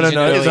early. It means he's an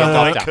early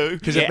adopter.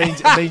 Because it means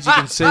you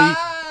can see.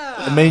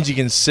 It means you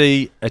can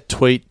see a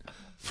tweet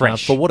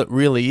fresh for what it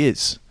really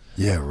is.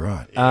 Yeah,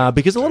 right.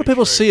 Because a lot of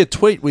people see a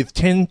tweet with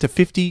 10 to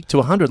 50 to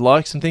 100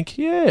 likes and think,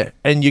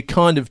 and you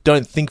kind of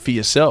don't think for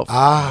yourself.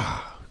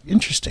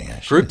 Interesting,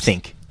 actually.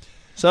 Groupthink.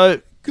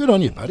 So good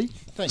on you, buddy.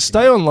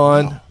 Stay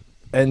online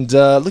and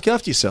look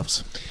after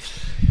yourselves.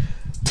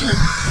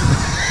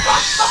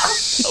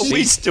 Are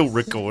we still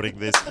recording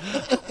this?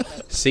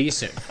 See you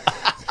soon.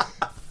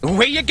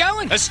 Where you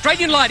going?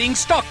 Australian Lighting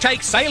stock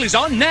take sale is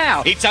on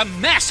now. It's a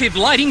massive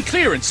lighting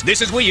clearance.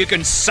 This is where you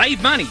can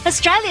save money.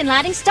 Australian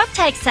Lighting stock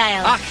take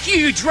sale. A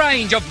huge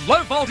range of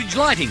low voltage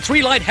lighting.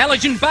 3-light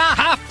halogen bar,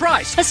 half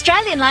price.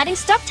 Australian Lighting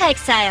stock take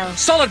sale.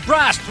 Solid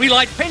brass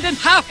 3-light pendant,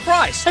 half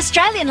price.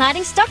 Australian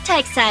Lighting stock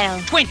take sale.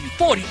 20,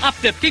 40, up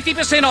to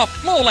 50% off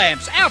floor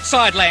lamps,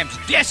 outside lamps,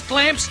 desk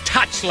lamps,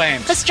 touch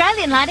lamps.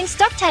 Australian Lighting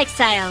stock take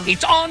sale.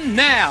 It's on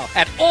now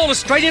at all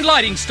Australian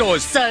Lighting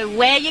stores. So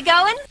where you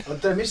going?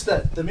 They missed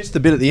that. They missed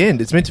the bit at the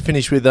end. It's meant to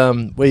finish with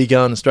where you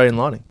go in Australian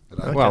lighting.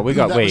 Well, we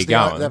got That where was you're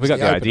the- going. that We was got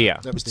the opener. idea.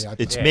 That was the opener.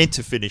 It's meant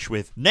to finish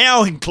with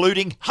now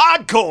including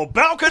hardcore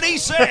balcony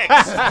sex.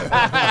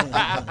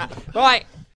 Bye.